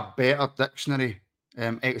give me a better dictionary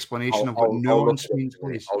explanation of what nuance means,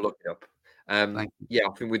 please? I'll look it up. Yeah,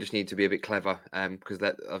 I think we just need to be a bit clever because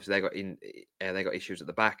that obviously they got issues at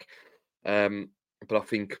the back. But I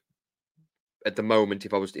think at the moment,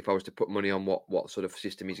 if I was to put money on what sort of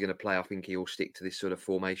system he's going to play, I think he'll stick to this sort of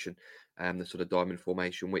formation, the sort of diamond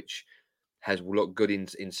formation, which has looked good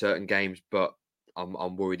in certain games. But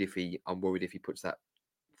I'm worried if he puts that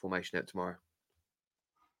formation out tomorrow.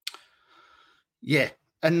 Yeah,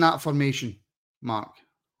 in that formation, Mark.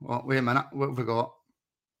 Well, wait a minute. What have we got?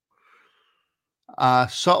 A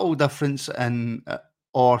subtle difference in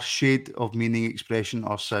or shade of meaning, expression,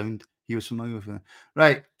 or sound. He was familiar with it.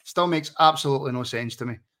 Right. Still makes absolutely no sense to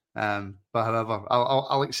me. But however,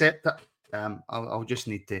 I'll accept it. I'll just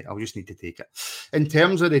need to take it. In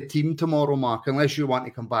terms of the team tomorrow, Mark, unless you want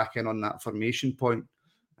to come back in on that formation point,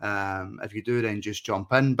 if you do, then just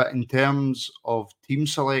jump in. But in terms of team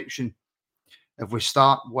selection, if we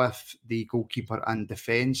start with the goalkeeper and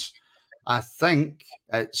defence, I think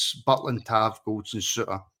it's Butland, Tav, Goldson,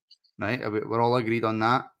 Suter. Right? We're all agreed on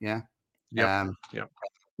that, yeah? Yeah.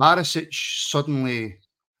 Barisic suddenly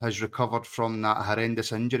has recovered from that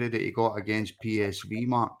horrendous injury that he got against PSV,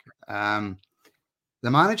 Mark. The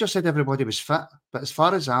manager said everybody was fit, but as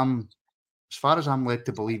far as I'm led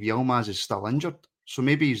to believe, Yilmaz is still injured. So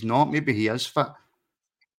maybe he's not. Maybe he is fit.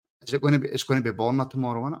 It's going to be Borna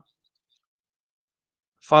tomorrow, isn't it?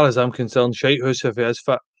 As far as I'm concerned, shitehouse if he is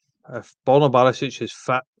fit. If Borna Barisic is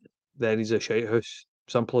fit, then he's a shitehouse.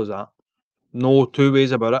 Simple as that. No two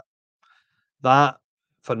ways about it. That,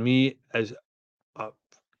 for me, is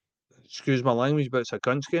excuse my language, but it's a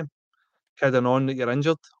cunts game. Kidding on that you're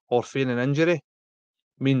injured or feigning injury.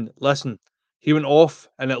 I mean, listen, he went off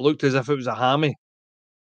and it looked as if it was a hammy.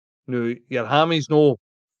 Now, your hammy's no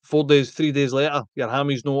 3 days later, your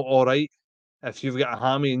hammy's no all right if you've got a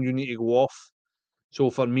hammy and you need to go off.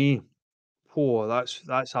 So for me, that's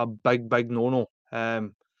a big no-no.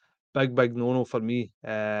 Big no-no for me.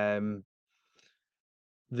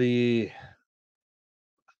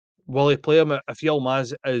 Will he play him if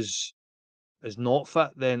Yilmaz is not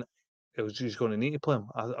fit? Then he's going to need to play him.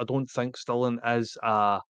 I don't think Stirling is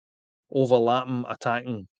a overlapping,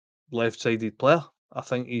 attacking, left-sided player. I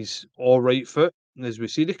think he's all right foot, and as we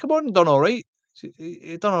see, he come on and done all right.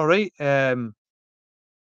 He done all right.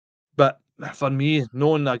 But for me,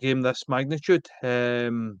 knowing a game this magnitude,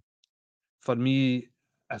 for me,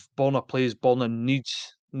 if Borna plays, Borna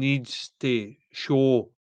needs to show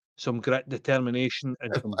some grit, determination,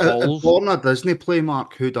 and some balls. If Borna doesn't play,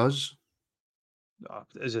 Mark, who does?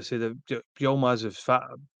 As I said, Yilmaz is fit.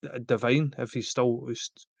 Divine, if he's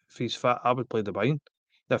fit, I would play Divine.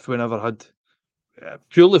 If we never had,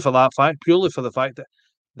 purely for the fact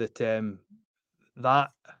that that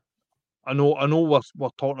I know we're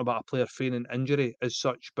talking about a player feigning injury as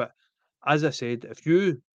such, but as I said, if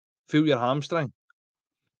you feel your hamstring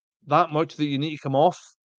that much that you need to come off,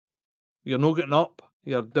 you're not getting up,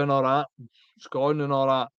 you're doing all that, scoring and all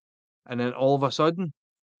that, and then all of a sudden,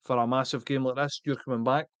 for a massive game like this, you're coming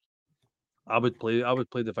back. I would play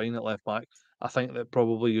Divine at left back. I think that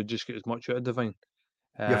probably you'd just get as much out of Divine.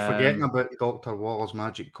 You're forgetting about Dr. Waller's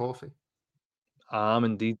magic coffee. I am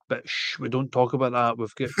indeed, but we don't talk about that.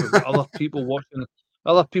 We've got other people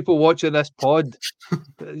watching this pod.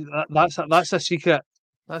 That's a secret.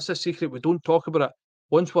 That's a secret. We don't talk about it.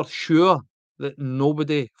 Once we're sure that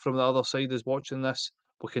nobody from the other side is watching this,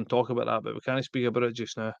 we can talk about that, but we can't speak about it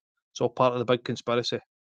just now. It's all part of the big conspiracy.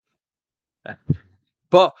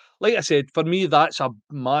 But like I said, for me, that's a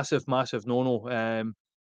massive no-no.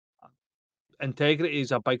 Integrity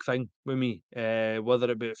is a big thing with me,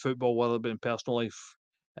 whether it be at football, whether it be in personal life.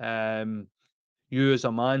 You as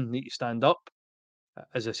a man need to stand up.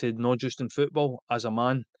 As I said, not just in football, as a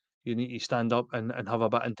man, you need to stand up and have a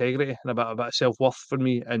bit of integrity and a bit of self-worth for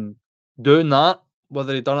me. And doing that,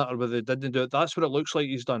 whether he done it or whether he didn't do it, that's what it looks like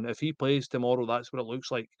he's done. If he plays tomorrow, that's what it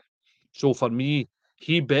looks like. So for me,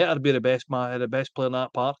 he better be the best man, the best player in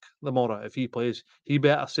that park tomorrow. If he plays, he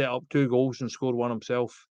better set up 2 goals and score one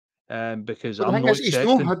himself. Because But I'm not he's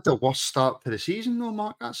accepting. not had the worst start to the season, though,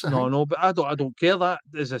 Mark. That's the thing. No, but I don't care that.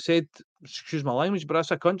 As I said, excuse my language, but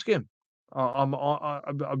that's a cunt game. I'm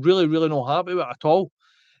really not happy with it at all.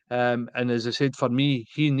 And as I said, for me,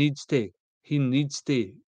 he needs to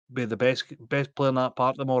be the best player in that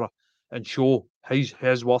part tomorrow and show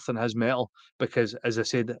his worth and his mettle. Because as I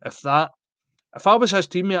said, if I was his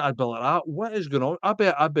teammate, I'd be like, what is going on?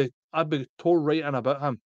 I'd be told right in about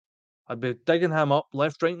him. I'd be digging him up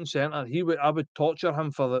left, right, and centre. I would torture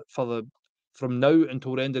him for the from now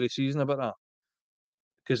until the end of the season about that.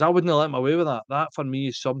 Because I wouldn't let him away with that. That for me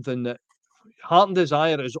is something that heart and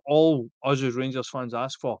desire is all us as Rangers fans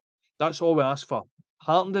ask for. That's all we ask for.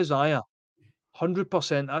 Heart and desire.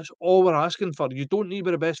 100%. That's all we're asking for. You don't need to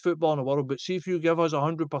be the best footballer in the world, but see if you give us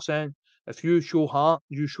 100%, if you show heart,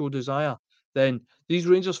 you show desire, then these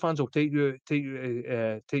Rangers fans will take you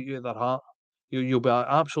at their heart. You'll be an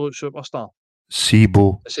absolute superstar.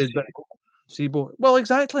 Sibo. I said, but Sibo. Well,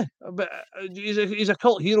 exactly. But he's a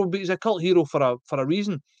cult hero. But he's a cult hero for a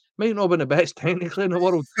reason. Might not have been the best technically in the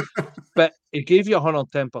world, but he gave you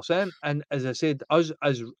 110%. And as I said, us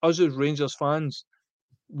as Rangers fans,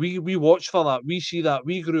 we watch for that. We see that.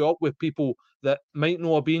 We grew up with people that might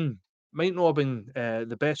not have been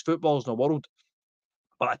the best footballers in the world.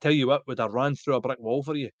 But I tell you what, would have ran through a brick wall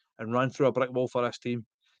for you and ran through a brick wall for this team.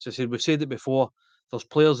 So I said, we said it before. There's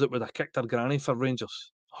players that would have kicked their granny for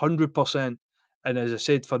Rangers, 100%. And as I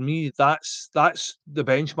said, for me, that's the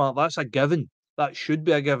benchmark. That's a given. That should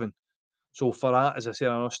be a given. So for that, as I said,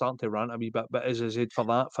 I know I'm starting to rant a wee bit, but as I said, for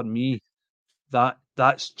that, for me,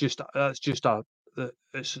 that's just a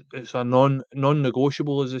it's a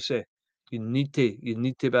non-negotiable, as I say. You need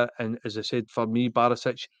to be, and as I said, for me,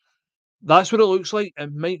 Barisic, that's what it looks like.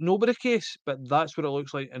 It might not be the case, but that's what it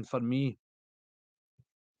looks like. And for me,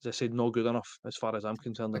 as I said, not good enough as far as I'm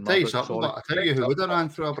concerned. I'll tell you something, but I'll tell you who would have ran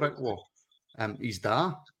through a brick wall. He's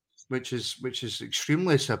Da, which is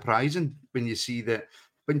extremely surprising when you see that.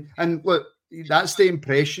 And look, that's the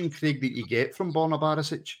impression, Craig, that you get from Borna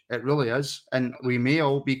Barisic. It really is, and we may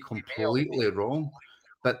all be completely wrong,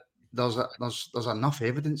 but there's enough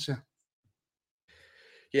evidence there.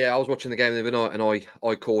 Yeah, I was watching the game the other night and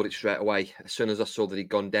I called it straight away. As soon as I saw that he'd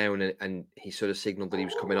gone down and he sort of signalled that he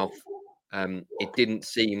was coming off, it didn't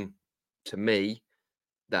seem to me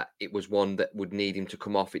that it was one that would need him to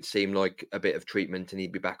come off. It seemed like a bit of treatment and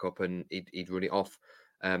he'd be back up and he'd run it off.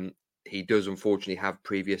 He does unfortunately have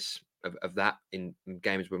previous of that in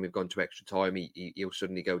games when we've gone to extra time. He'll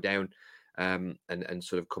suddenly go down and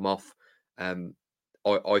sort of come off.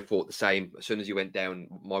 I thought the same. As soon as he went down,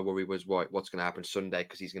 my worry was, right, what's going to happen Sunday?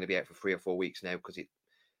 Because he's going to be out for 3 or 4 weeks now. Because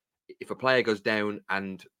if a player goes down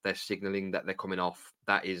and they're signalling that they're coming off,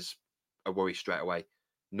 that is a worry straight away.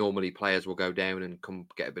 Normally, players will go down and come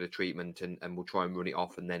get a bit of treatment and will try and run it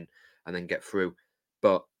off and then get through.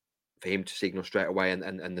 But for him to signal straight away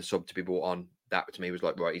and the sub to be brought on, that to me was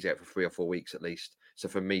like, right, he's out for 3 or 4 weeks at least. So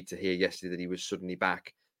for me to hear yesterday that he was suddenly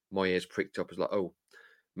back, my ears pricked up as like, oh,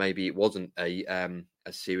 maybe it wasn't as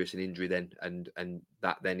serious an injury then, and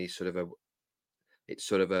that then is sort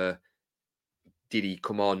of a did he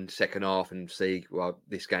come on second half and see, well,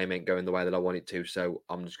 this game ain't going the way that I want it to, so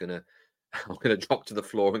I'm gonna drop to the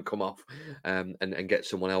floor and come off and get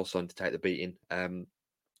someone else on to take the beating.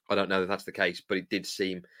 I don't know if that's the case, but it did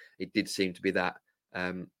seem to be that.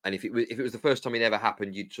 And if it was the first time it ever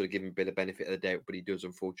happened, you'd sort of give him a bit of benefit of the doubt, but he does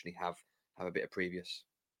unfortunately have a bit of previous.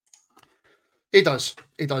 He does.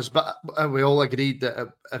 But we all agreed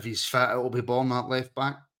that if he's fit, it'll be Bournemouth left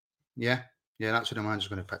back. Yeah, that's what the manager's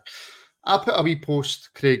going to pick. I put a wee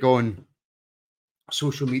post, Craig, on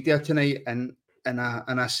social media tonight, and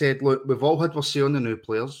I said, look, we've all had our say on the new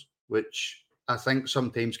players, which I think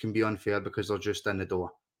sometimes can be unfair because they're just in the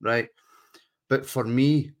door, right? But for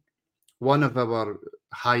me, one of our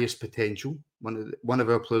highest potential, one of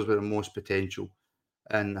our players with the most potential,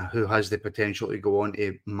 and who has the potential to go on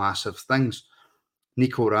to massive things,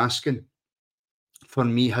 Nico Raskin, for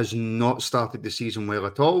me, has not started the season well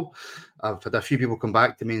at all. I've had a few people come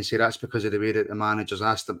back to me and say that's because of the way that the managers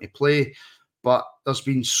asked them to play. But there's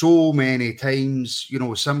been so many times,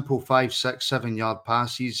 simple 5, 6, 7 yard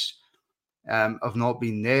passes have not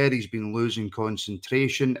been there. He's been losing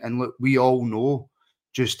concentration. And look, we all know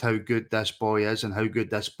just how good this boy is and how good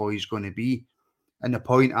this boy is going to be. And the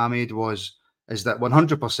point I made is that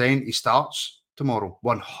 100% he starts tomorrow.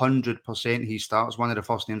 100% he starts, one of the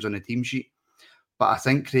first names on the team sheet. But I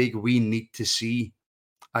think, Craig, we need to see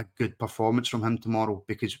a good performance from him tomorrow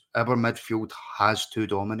because our midfield has to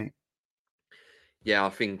dominate. Yeah, I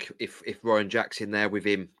think if Ryan Jack's in there with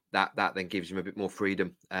him, that then gives him a bit more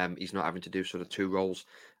freedom. He's not having to do sort of 2 roles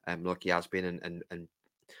like he has been, and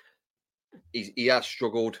he has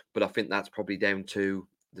struggled. But I think that's probably down to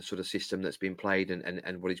the sort of system that's been played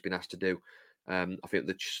and what he's been asked to do. I think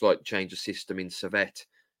the slight change of system in Servette,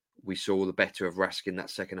 we saw the better of Raskin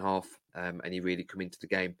that second half, and he really come into the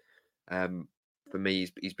game. For me,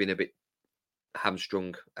 he's been a bit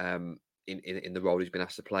hamstrung in the role he's been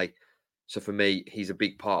asked to play. So for me, he's a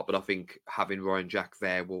big part, but I think having Ryan Jack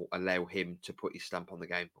there will allow him to put his stamp on the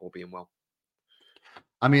game, all being well.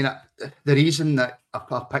 I mean, the reason that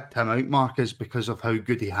I picked him out, Mark, is because of how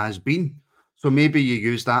good he has been. So maybe you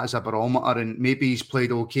use that as a barometer, and maybe he's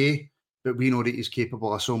played okay, but we know that he's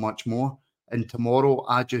capable of so much more. And tomorrow,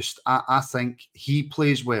 I think he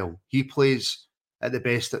plays well. He plays at the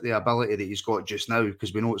best at the ability that he's got just now,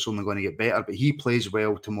 because we know it's only going to get better. But he plays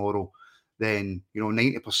well tomorrow, then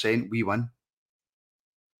 90% we win.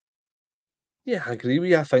 Yeah, I agree with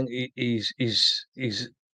you. I think he's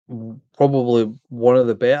probably one of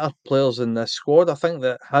the better players in this squad. I think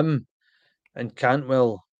that him and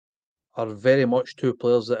Cantwell are very much 2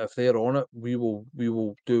 players that if they're on it, we will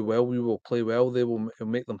do well. We will play well. He'll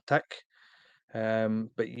make them tick.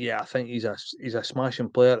 But yeah, I think he's a smashing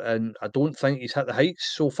player, and I don't think he's hit the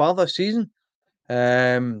heights so far this season.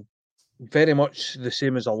 Very much the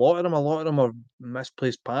same as a lot of them. A lot of them are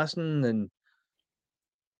misplaced passing, and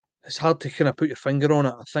it's hard to kind of put your finger on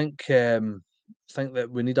it. I think that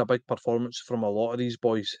we need a big performance from a lot of these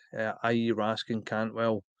boys, i.e. Raskin,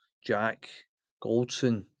 Cantwell, Jack,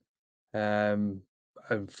 Goldson, and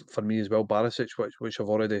for me as well, Barisic, which I've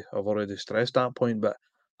already stressed that point. But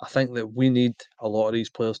I think that we need a lot of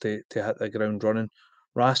these players to hit the ground running.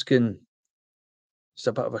 Raskin, it's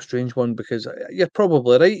a bit of a strange one because you're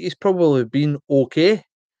probably right. He's probably been okay.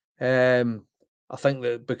 I think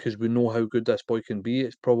that because we know how good this boy can be,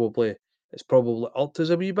 it's probably upped us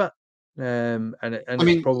a wee bit.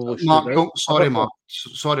 It's probably Mark,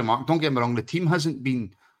 sorry, Mark. Don't get me wrong. The team hasn't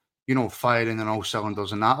been, firing on all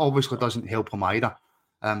cylinders, and that obviously doesn't help him either.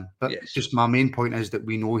 But yes. Just my main point is that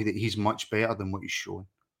we know that he's much better than what he's shown.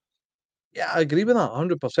 Yeah, I agree with that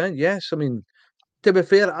 100%. Yes, I mean, to be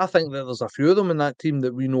fair, I think that there's a few of them in that team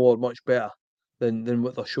that we know are much better than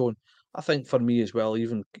what they're showing. I think for me as well,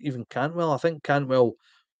 even Cantwell. I think Cantwell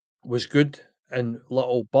was good in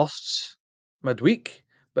little bursts midweek,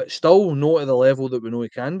 but still not at the level that we know he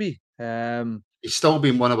can be. He's still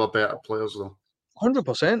been one of our better players, though.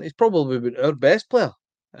 100%. He's probably been our best player.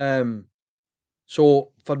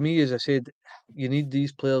 So for me, as I said, you need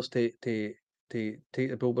these players to take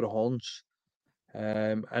the bull by the horns.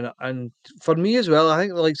 And for me as well, I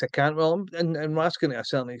think the likes of Cantwell and Raskin to a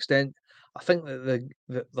certain extent, I think that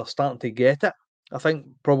they're starting to get it. I think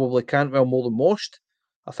probably Cantwell more than most.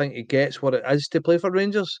 I think he gets what it is to play for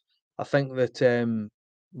Rangers. I think that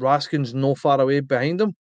Raskin's no far away behind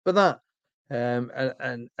him with that. And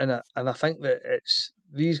I think that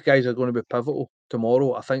these guys are going to be pivotal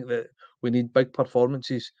tomorrow. I think that we need big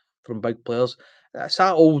performances from big players. It's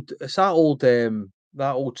that old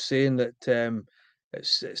saying that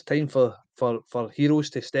it's time for heroes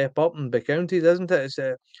to step up and be counted, isn't it?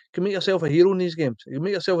 You can make yourself a hero in these games. You can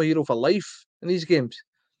make yourself a hero for life in these games.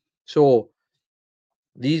 So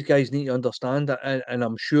these guys need to understand that, and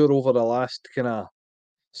I'm sure over the last kind of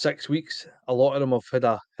 6 weeks, a lot of them have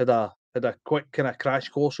had a quick kind of crash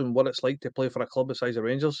course on what it's like to play for a club the size of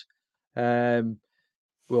Rangers.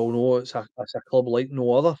 We all know it's a club like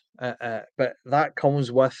no other, but that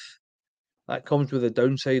comes with the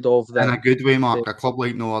downside of In the. a good way, Mark. A club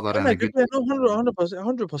like no other in a good way.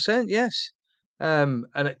 100%, yes. And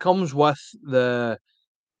it comes with that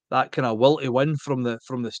kind of will to win from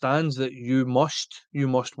the stands, that you must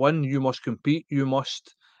win, you must compete, you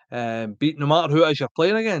must beat no matter who it is you're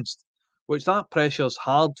playing against. Which that pressure's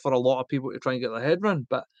hard for a lot of people to try and get their head around.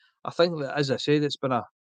 But I think that, as I said, it's been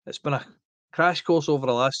a crash course over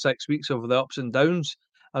the last 6 weeks of the ups and downs.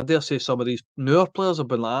 I dare say some of these newer players have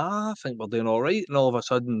been like, I think we're doing all right, and all of a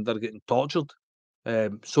sudden they're getting tortured.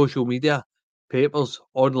 Social media, papers,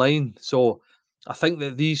 online. So I think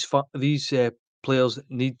that these players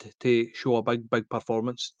need to show a big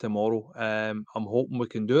performance tomorrow. I'm hoping we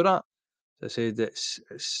can do that. As I said,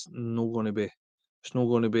 it's not going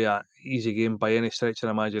to be an easy game by any stretch of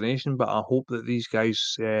the imagination. But I hope that these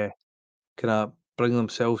guys kind of bring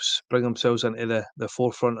themselves into the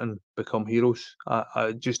forefront and become heroes.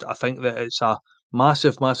 I think that it's a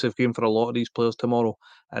massive game for a lot of these players tomorrow,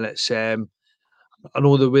 and it's I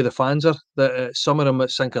know the way the fans are, that some of them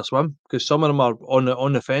at sink or swim, because some of them are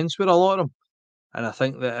on the fence with a lot of them, and I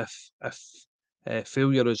think that if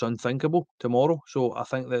failure is unthinkable tomorrow, so I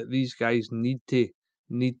think that these guys need to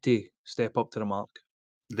step up to the mark.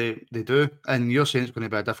 They do, and you're saying it's going to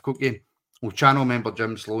be a difficult game. Well, channel member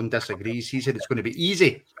Jim Sloan disagrees. He said it's going to be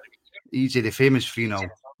easy, the famous 3-0.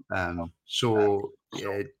 So,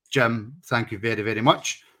 Jim, thank you very, very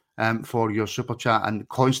much for your super chat and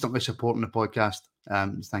constantly supporting the podcast.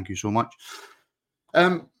 Thank you so much.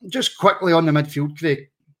 Just quickly on the midfield, Craig.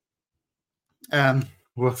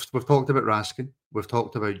 We've talked about Raskin. We've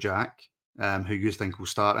talked about Jack, who you think will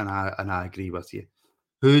start, and I agree with you.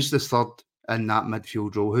 Who's the third in that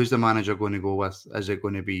midfield role? Who's the manager going to go with? Is it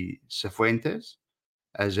going to be Cifuentes?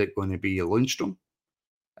 Is it going to be Lundstrom?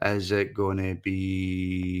 Is it going to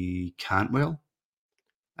be Cantwell?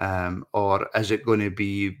 Or is it going to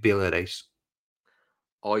be Bailey Rice?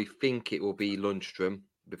 I think it will be Lundstrom.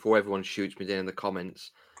 Before everyone shoots me down in the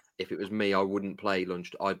comments, if it was me, I wouldn't play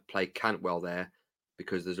Lundstrom. I'd play Cantwell there,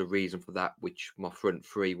 because there's a reason for that, which my front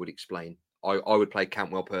three would explain. I would play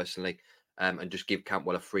Cantwell personally, and just give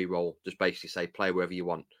Cantwell a free role. Just basically say, play wherever you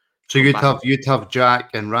want. So you'd have Jack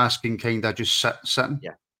and Raskin kind of just sitting?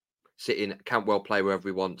 Yeah. Sitting, Cantwell play wherever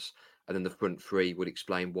he wants, and then the front three would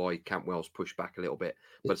explain why Cantwell's pushed back a little bit.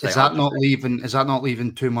 But is that not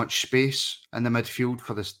leaving too much space in the midfield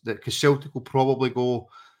for this? Because Celtic will probably go,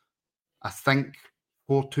 I think,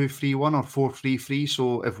 4-2-3-1 or 4-3-3.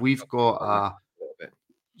 So if we've got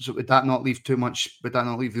so would that not leave too much? Would that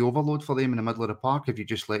not leave the overload for them in the middle of the park if you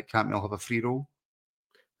just let Cantwell have a free role?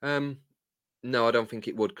 No, I don't think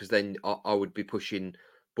it would, because then I would be pushing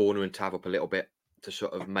Borna and Tav up a little bit to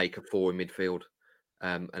sort of make a four in midfield,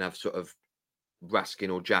 and have sort of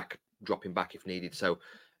Raskin or Jack dropping back if needed. So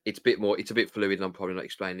it's a bit fluid, and I'm probably not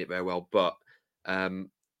explaining it very well. But I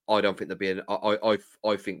don't think there'll be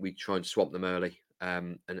I think we try and swamp them early,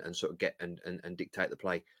 and sort of get and dictate the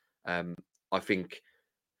play. I think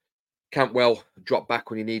Cantwell drop back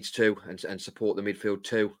when he needs to and support the midfield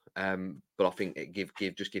too. But I think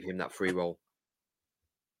just give him that free role.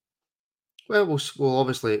 Well, we'll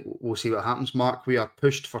see what happens, Mark. We are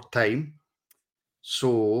pushed for time,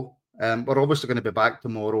 so we're obviously going to be back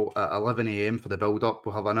tomorrow at 11 a.m. for the build-up.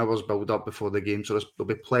 We'll have an hour's build-up before the game, so there'll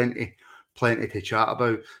be plenty to chat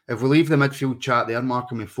about. If we leave the midfield chat there,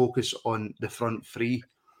 Mark, and we focus on the front three,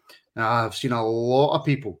 now, I've seen a lot of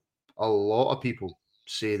people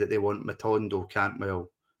say that they want Matondo, Cantwell,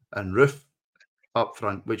 and Roof up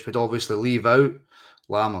front, which would obviously leave out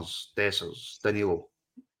Lammers, Dessers, Danilo.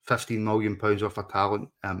 £15 million worth of talent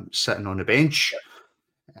sitting on the bench.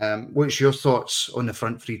 What's your thoughts on the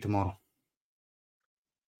front three tomorrow?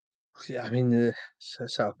 Yeah, I mean,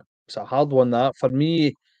 it's a hard one, that. For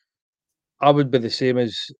me, I would be the same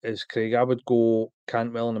as Craig. I would go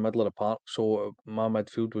Cantwell in the middle of the park. So my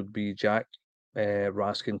midfield would be Jack,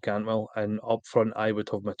 Raskin, Cantwell, and up front I would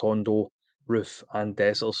have Matondo, Roof, and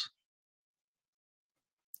Dessers.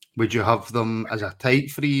 Would you have them as a tight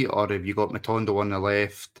three, or have you got Matondo on the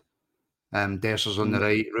left, Dessers on the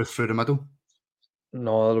right, Roof through the middle?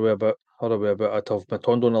 No, other way about. I'd have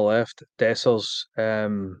Matondo on the left, Dessers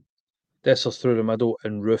through the middle,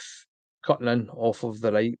 and Roof cutting in off of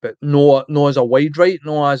the right, but no as a wide right,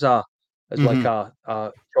 no as like a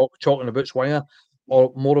chalk in the boots winger,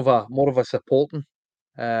 or more of a supporting,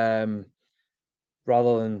 rather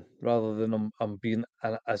than I'm being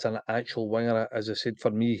as an actual winger. As I said,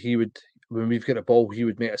 for me, he would, when we've got the ball, he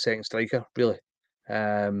would make a second striker. Really,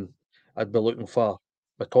 I'd be looking for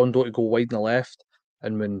Matondo to go wide in the left,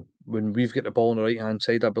 and when we've got the ball on the right hand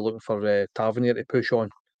side, I'd be looking for Tavernier to push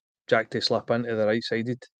on, Jack to slip into the right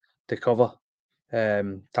sided to cover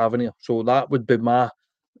Tavernier. So that would be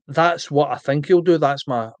that's what I think he'll do. That's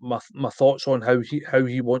my thoughts on how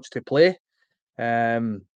he wants to play.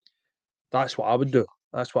 That's what I would do.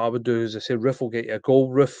 That's what I would do. As I say, Roof will get you a goal.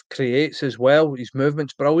 Roof creates as well. His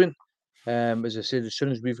movement's brilliant. As I said, as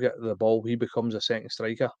soon as we've got the ball, he becomes a second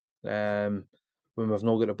striker. When we've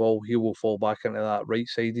not got the ball, he will fall back into that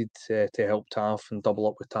right-sided to help Tav and double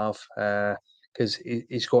up with Tav, because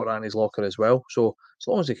he's got that in his locker as well. So as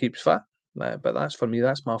long as he keeps fit, but that's for me.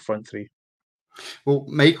 That's my front three. Well,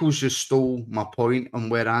 Michael's just stole my point on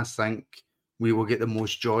where I think we will get the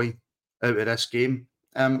most joy out of this game.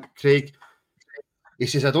 Craig, he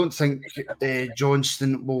says, I don't think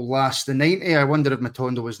Johnston will last the 90. I wonder if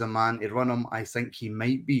Matondo was the man to run him. I think he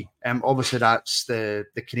might be. Obviously, that's the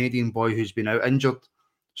Canadian boy who's been out injured.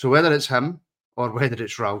 So whether it's him or whether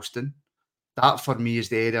it's Ralston, that for me is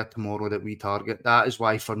the area tomorrow that we target. That is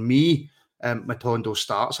why, for me, Matondo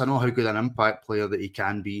starts. I know how good an impact player that he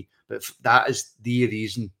can be, but that is the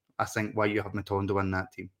reason, I think, why you have Matondo in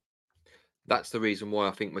that team. That's the reason why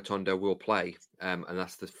I think Matondo will play, and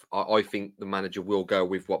that's I think the manager will go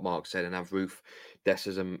with what Mark said and have Roof,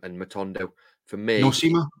 Dessers, and Matondo. For me, no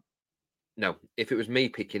Sima. No, if it was me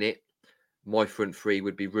picking it, my front three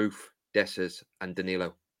would be Roof, Dessers, and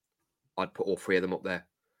Danilo. I'd put all three of them up there,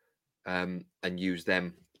 and use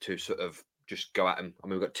them to sort of just go at them. I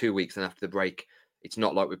mean, we've got 2 weeks, and after the break, it's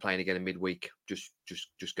not like we're playing again in midweek. Just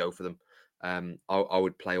go for them. I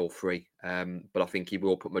would play all three, but I think he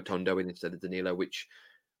will put Matondo in instead of Danilo, which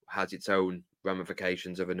has its own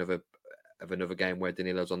ramifications of another game where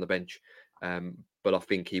Danilo's on the bench. But I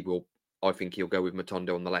think he'll go with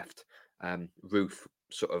Matondo on the left, Roof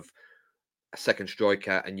sort of a second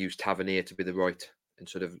striker, and use Tavernier to be the right, and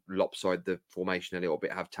sort of lopside the formation a little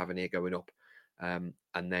bit. Have Tavernier going up, and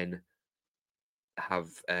then have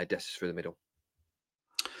Dessers through the middle.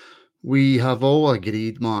 We have all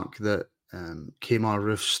agreed, Mark, that Kmart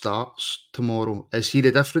Roof starts tomorrow. Is he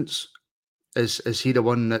the difference? Is he the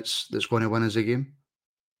one that's going to win us a game?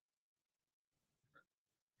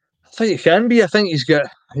 I think he can be. I think he's got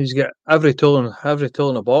every tool in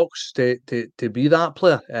the box to be that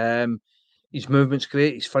player. His movement's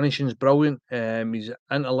great. His finishing's brilliant. His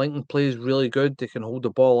interlinking play is really good. They can hold the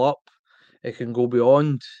ball up. It can go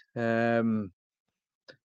beyond. I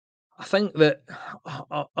think that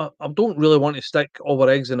I don't really want to stick all our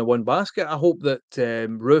eggs in the one basket. I hope that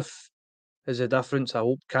Roof is a difference. I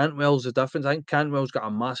hope Cantwell's a difference. I think Cantwell's got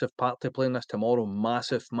a massive part to play in this tomorrow.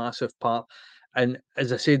 Massive part. And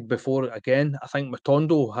as I said before, again, I think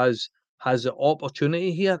Matondo has the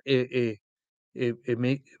opportunity here to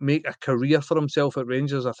make a career for himself at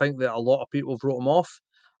Rangers. I think that a lot of people have wrote him off.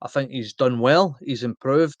 I think he's done well. He's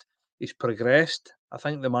improved. He's progressed. I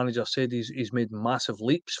think the manager said he's made massive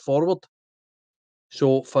leaps forward.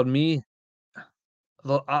 So for me,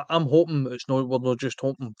 I'm hoping we're not just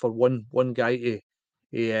hoping for one guy to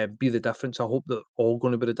be the difference. I hope that all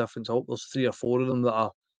going to be the difference. I hope there's 3 or 4 of them that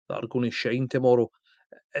are going to shine tomorrow.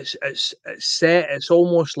 It's set. It's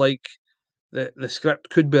almost like the script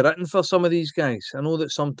could be written for some of these guys. I know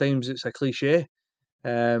that sometimes it's a cliche,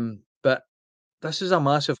 but this is a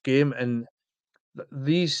massive game, and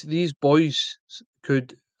these boys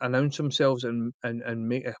could announce themselves and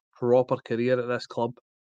make a proper career at this club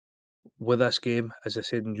with this game, as I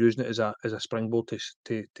said, and using it as a springboard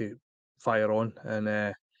to fire on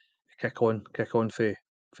and kick on for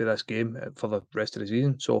this game for the rest of the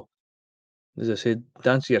season. So, as I said,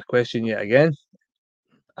 to answer your question yet again,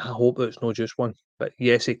 I hope that it's not just one. But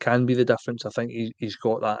yes, it can be the difference. I think he's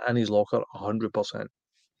got that in his locker 100%.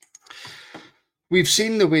 We've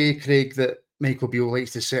seen the way, Craig, that Michael Beale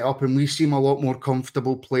likes to set up, and we seem a lot more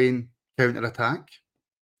comfortable playing counter-attack.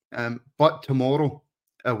 But tomorrow,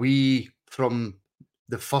 are we, from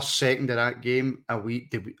the first second of that game, are we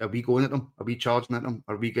going at them? Are we charging at them?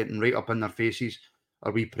 Are we getting right up in their faces?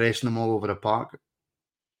 Are we pressing them all over the park?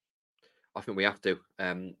 I think we have to.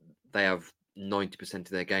 They have 90% of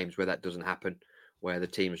their games where that doesn't happen, where the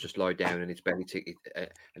teams just lie down and it's barely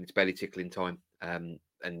tickling time.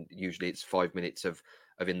 And usually it's 5 minutes of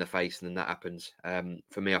in the face, and then that happens.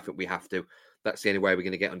 For me, I think we have to. That's the only way we're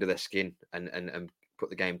going to get under their skin and put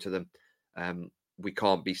the game to them. We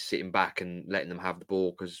can't be sitting back and letting them have the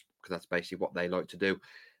ball because that's basically what they like to do.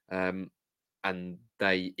 And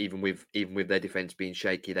they, even with their defense being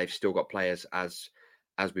shaky, they've still got players as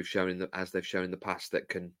they've shown in the past that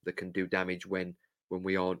can do damage when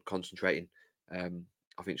we aren't concentrating.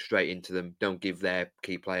 I think straight into them. Don't give their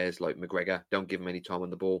key players like McGregor, don't give them any time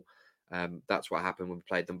on the ball. That's what happened when we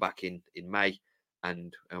played them back in May,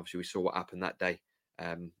 and obviously we saw what happened that day.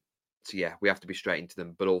 So yeah, we have to be straight into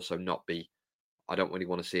them, but also not be. I don't really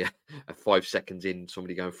want to see a 5 seconds in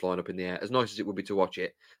somebody going flying up in the air. As nice as it would be to watch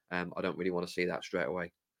it, I don't really want to see that straight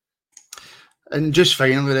away. And just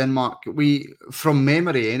finally then, Mark, we, from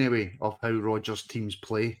memory anyway, of how Rodgers' teams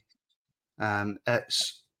play,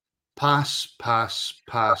 it's pass,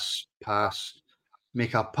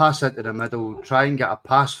 make a pass into the middle, try and get a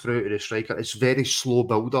pass through to the striker. It's very slow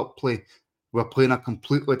build-up play. We're playing a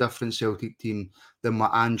completely different Celtic team than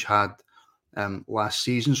what Ange had last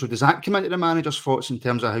season. So does that come into the manager's thoughts in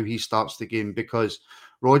terms of how he starts the game? Because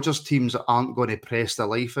Rodgers' teams aren't going to press the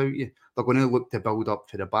life out of you. They're going to look to build up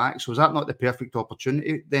to the back. So is that not the perfect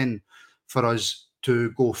opportunity then for us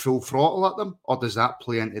to go full throttle at them? Or does that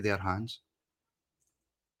play into their hands?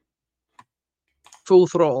 Full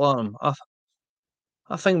throttle at them.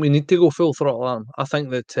 I think we need to go full throttle at them. I think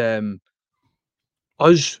that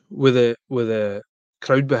us with a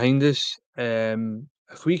crowd behind us,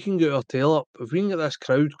 if we can get our tail up, if we can get this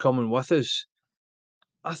crowd coming with us,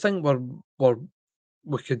 I think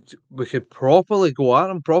we could properly go at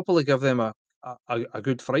them, properly give them a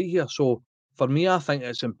good fright here. So for me, I think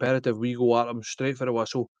it's imperative we go at them straight for the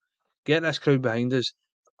whistle, get this crowd behind us.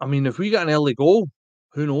 I mean, if we get an early goal,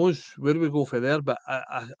 who knows where we go from there? But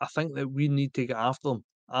I think that we need to get after them,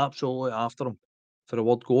 absolutely after them, for a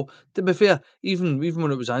word go. To be fair, even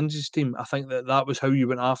when it was Angie's team, I think that was how you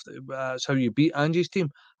went after. That's how you beat Angie's team.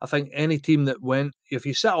 I think any team that went, if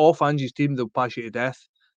you set off Angie's team, they'll pass you to death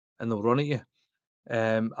and they'll run at you.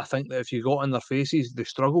 I think that if you got in their faces, they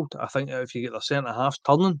struggled. I think that if you get their centre halves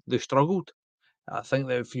turning, they struggled. I think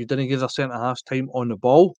that if you didn't give their centre halves time on the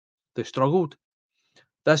ball, they struggled.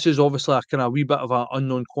 This is obviously a kind of wee bit of an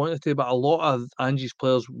unknown quantity, but a lot of Angie's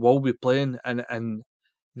players will be playing, and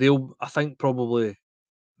I think probably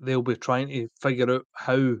they'll be trying to figure out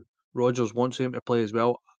how Rodgers wants them to play as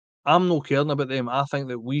well. I'm not caring about them. I think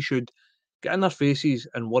that we should get in their faces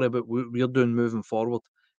and worry about what we're doing moving forward.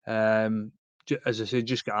 As I said,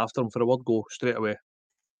 just get after them for a word go straight away.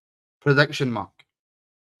 Prediction, Mark?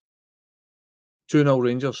 2-0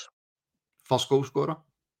 Rangers. First goal scorer?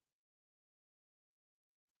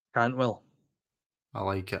 Cantwell. I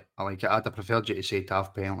like it. I'd have preferred you to say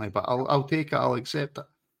Tav penalty, but I'll take it. I'll accept it.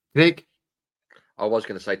 Craig? I was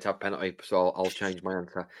going to say Tav penalty, so I'll change my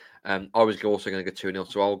answer. I was also going to go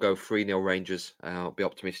 2-0, so I'll go 3-0 Rangers. I'll be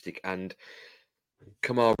optimistic, and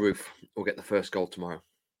Kamar Roof will get the first goal tomorrow.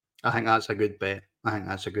 I think that's a good bet.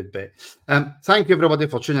 Thank you, everybody,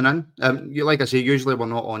 for tuning in. Like I say, usually we're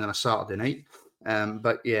not on a Saturday night.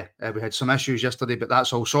 But yeah, we had some issues yesterday, but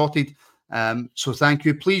that's all sorted. So thank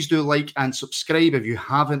you. Please do like and subscribe if you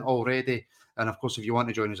haven't already. And of course, if you want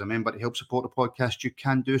to join as a member to help support the podcast, you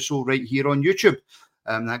can do so right here on YouTube.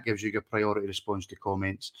 That gives you your priority response to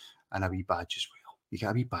comments and a wee badge as well. You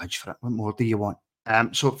get a wee badge for it. What more do you want?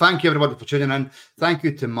 So thank you, everybody, for tuning in. Thank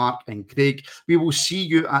you to Mark and Craig. We will see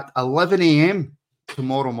you at 11 a.m.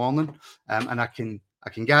 tomorrow morning. And I can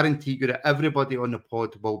guarantee you that everybody on the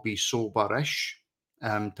pod will be soberish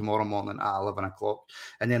tomorrow morning at 11 o'clock.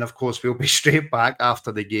 And then, of course, we'll be straight back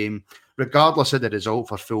after the game, regardless of the result,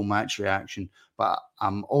 for full match reaction. But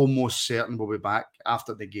I'm almost certain we'll be back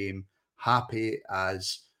after the game, happy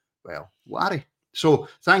as, well, Larry. So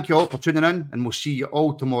thank you all for tuning in, and we'll see you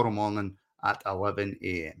all tomorrow morning at 11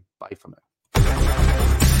 a.m. Bye for now.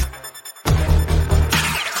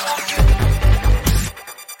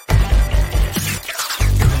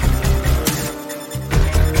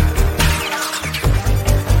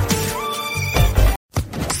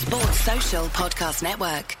 Sports Social Podcast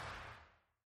Network.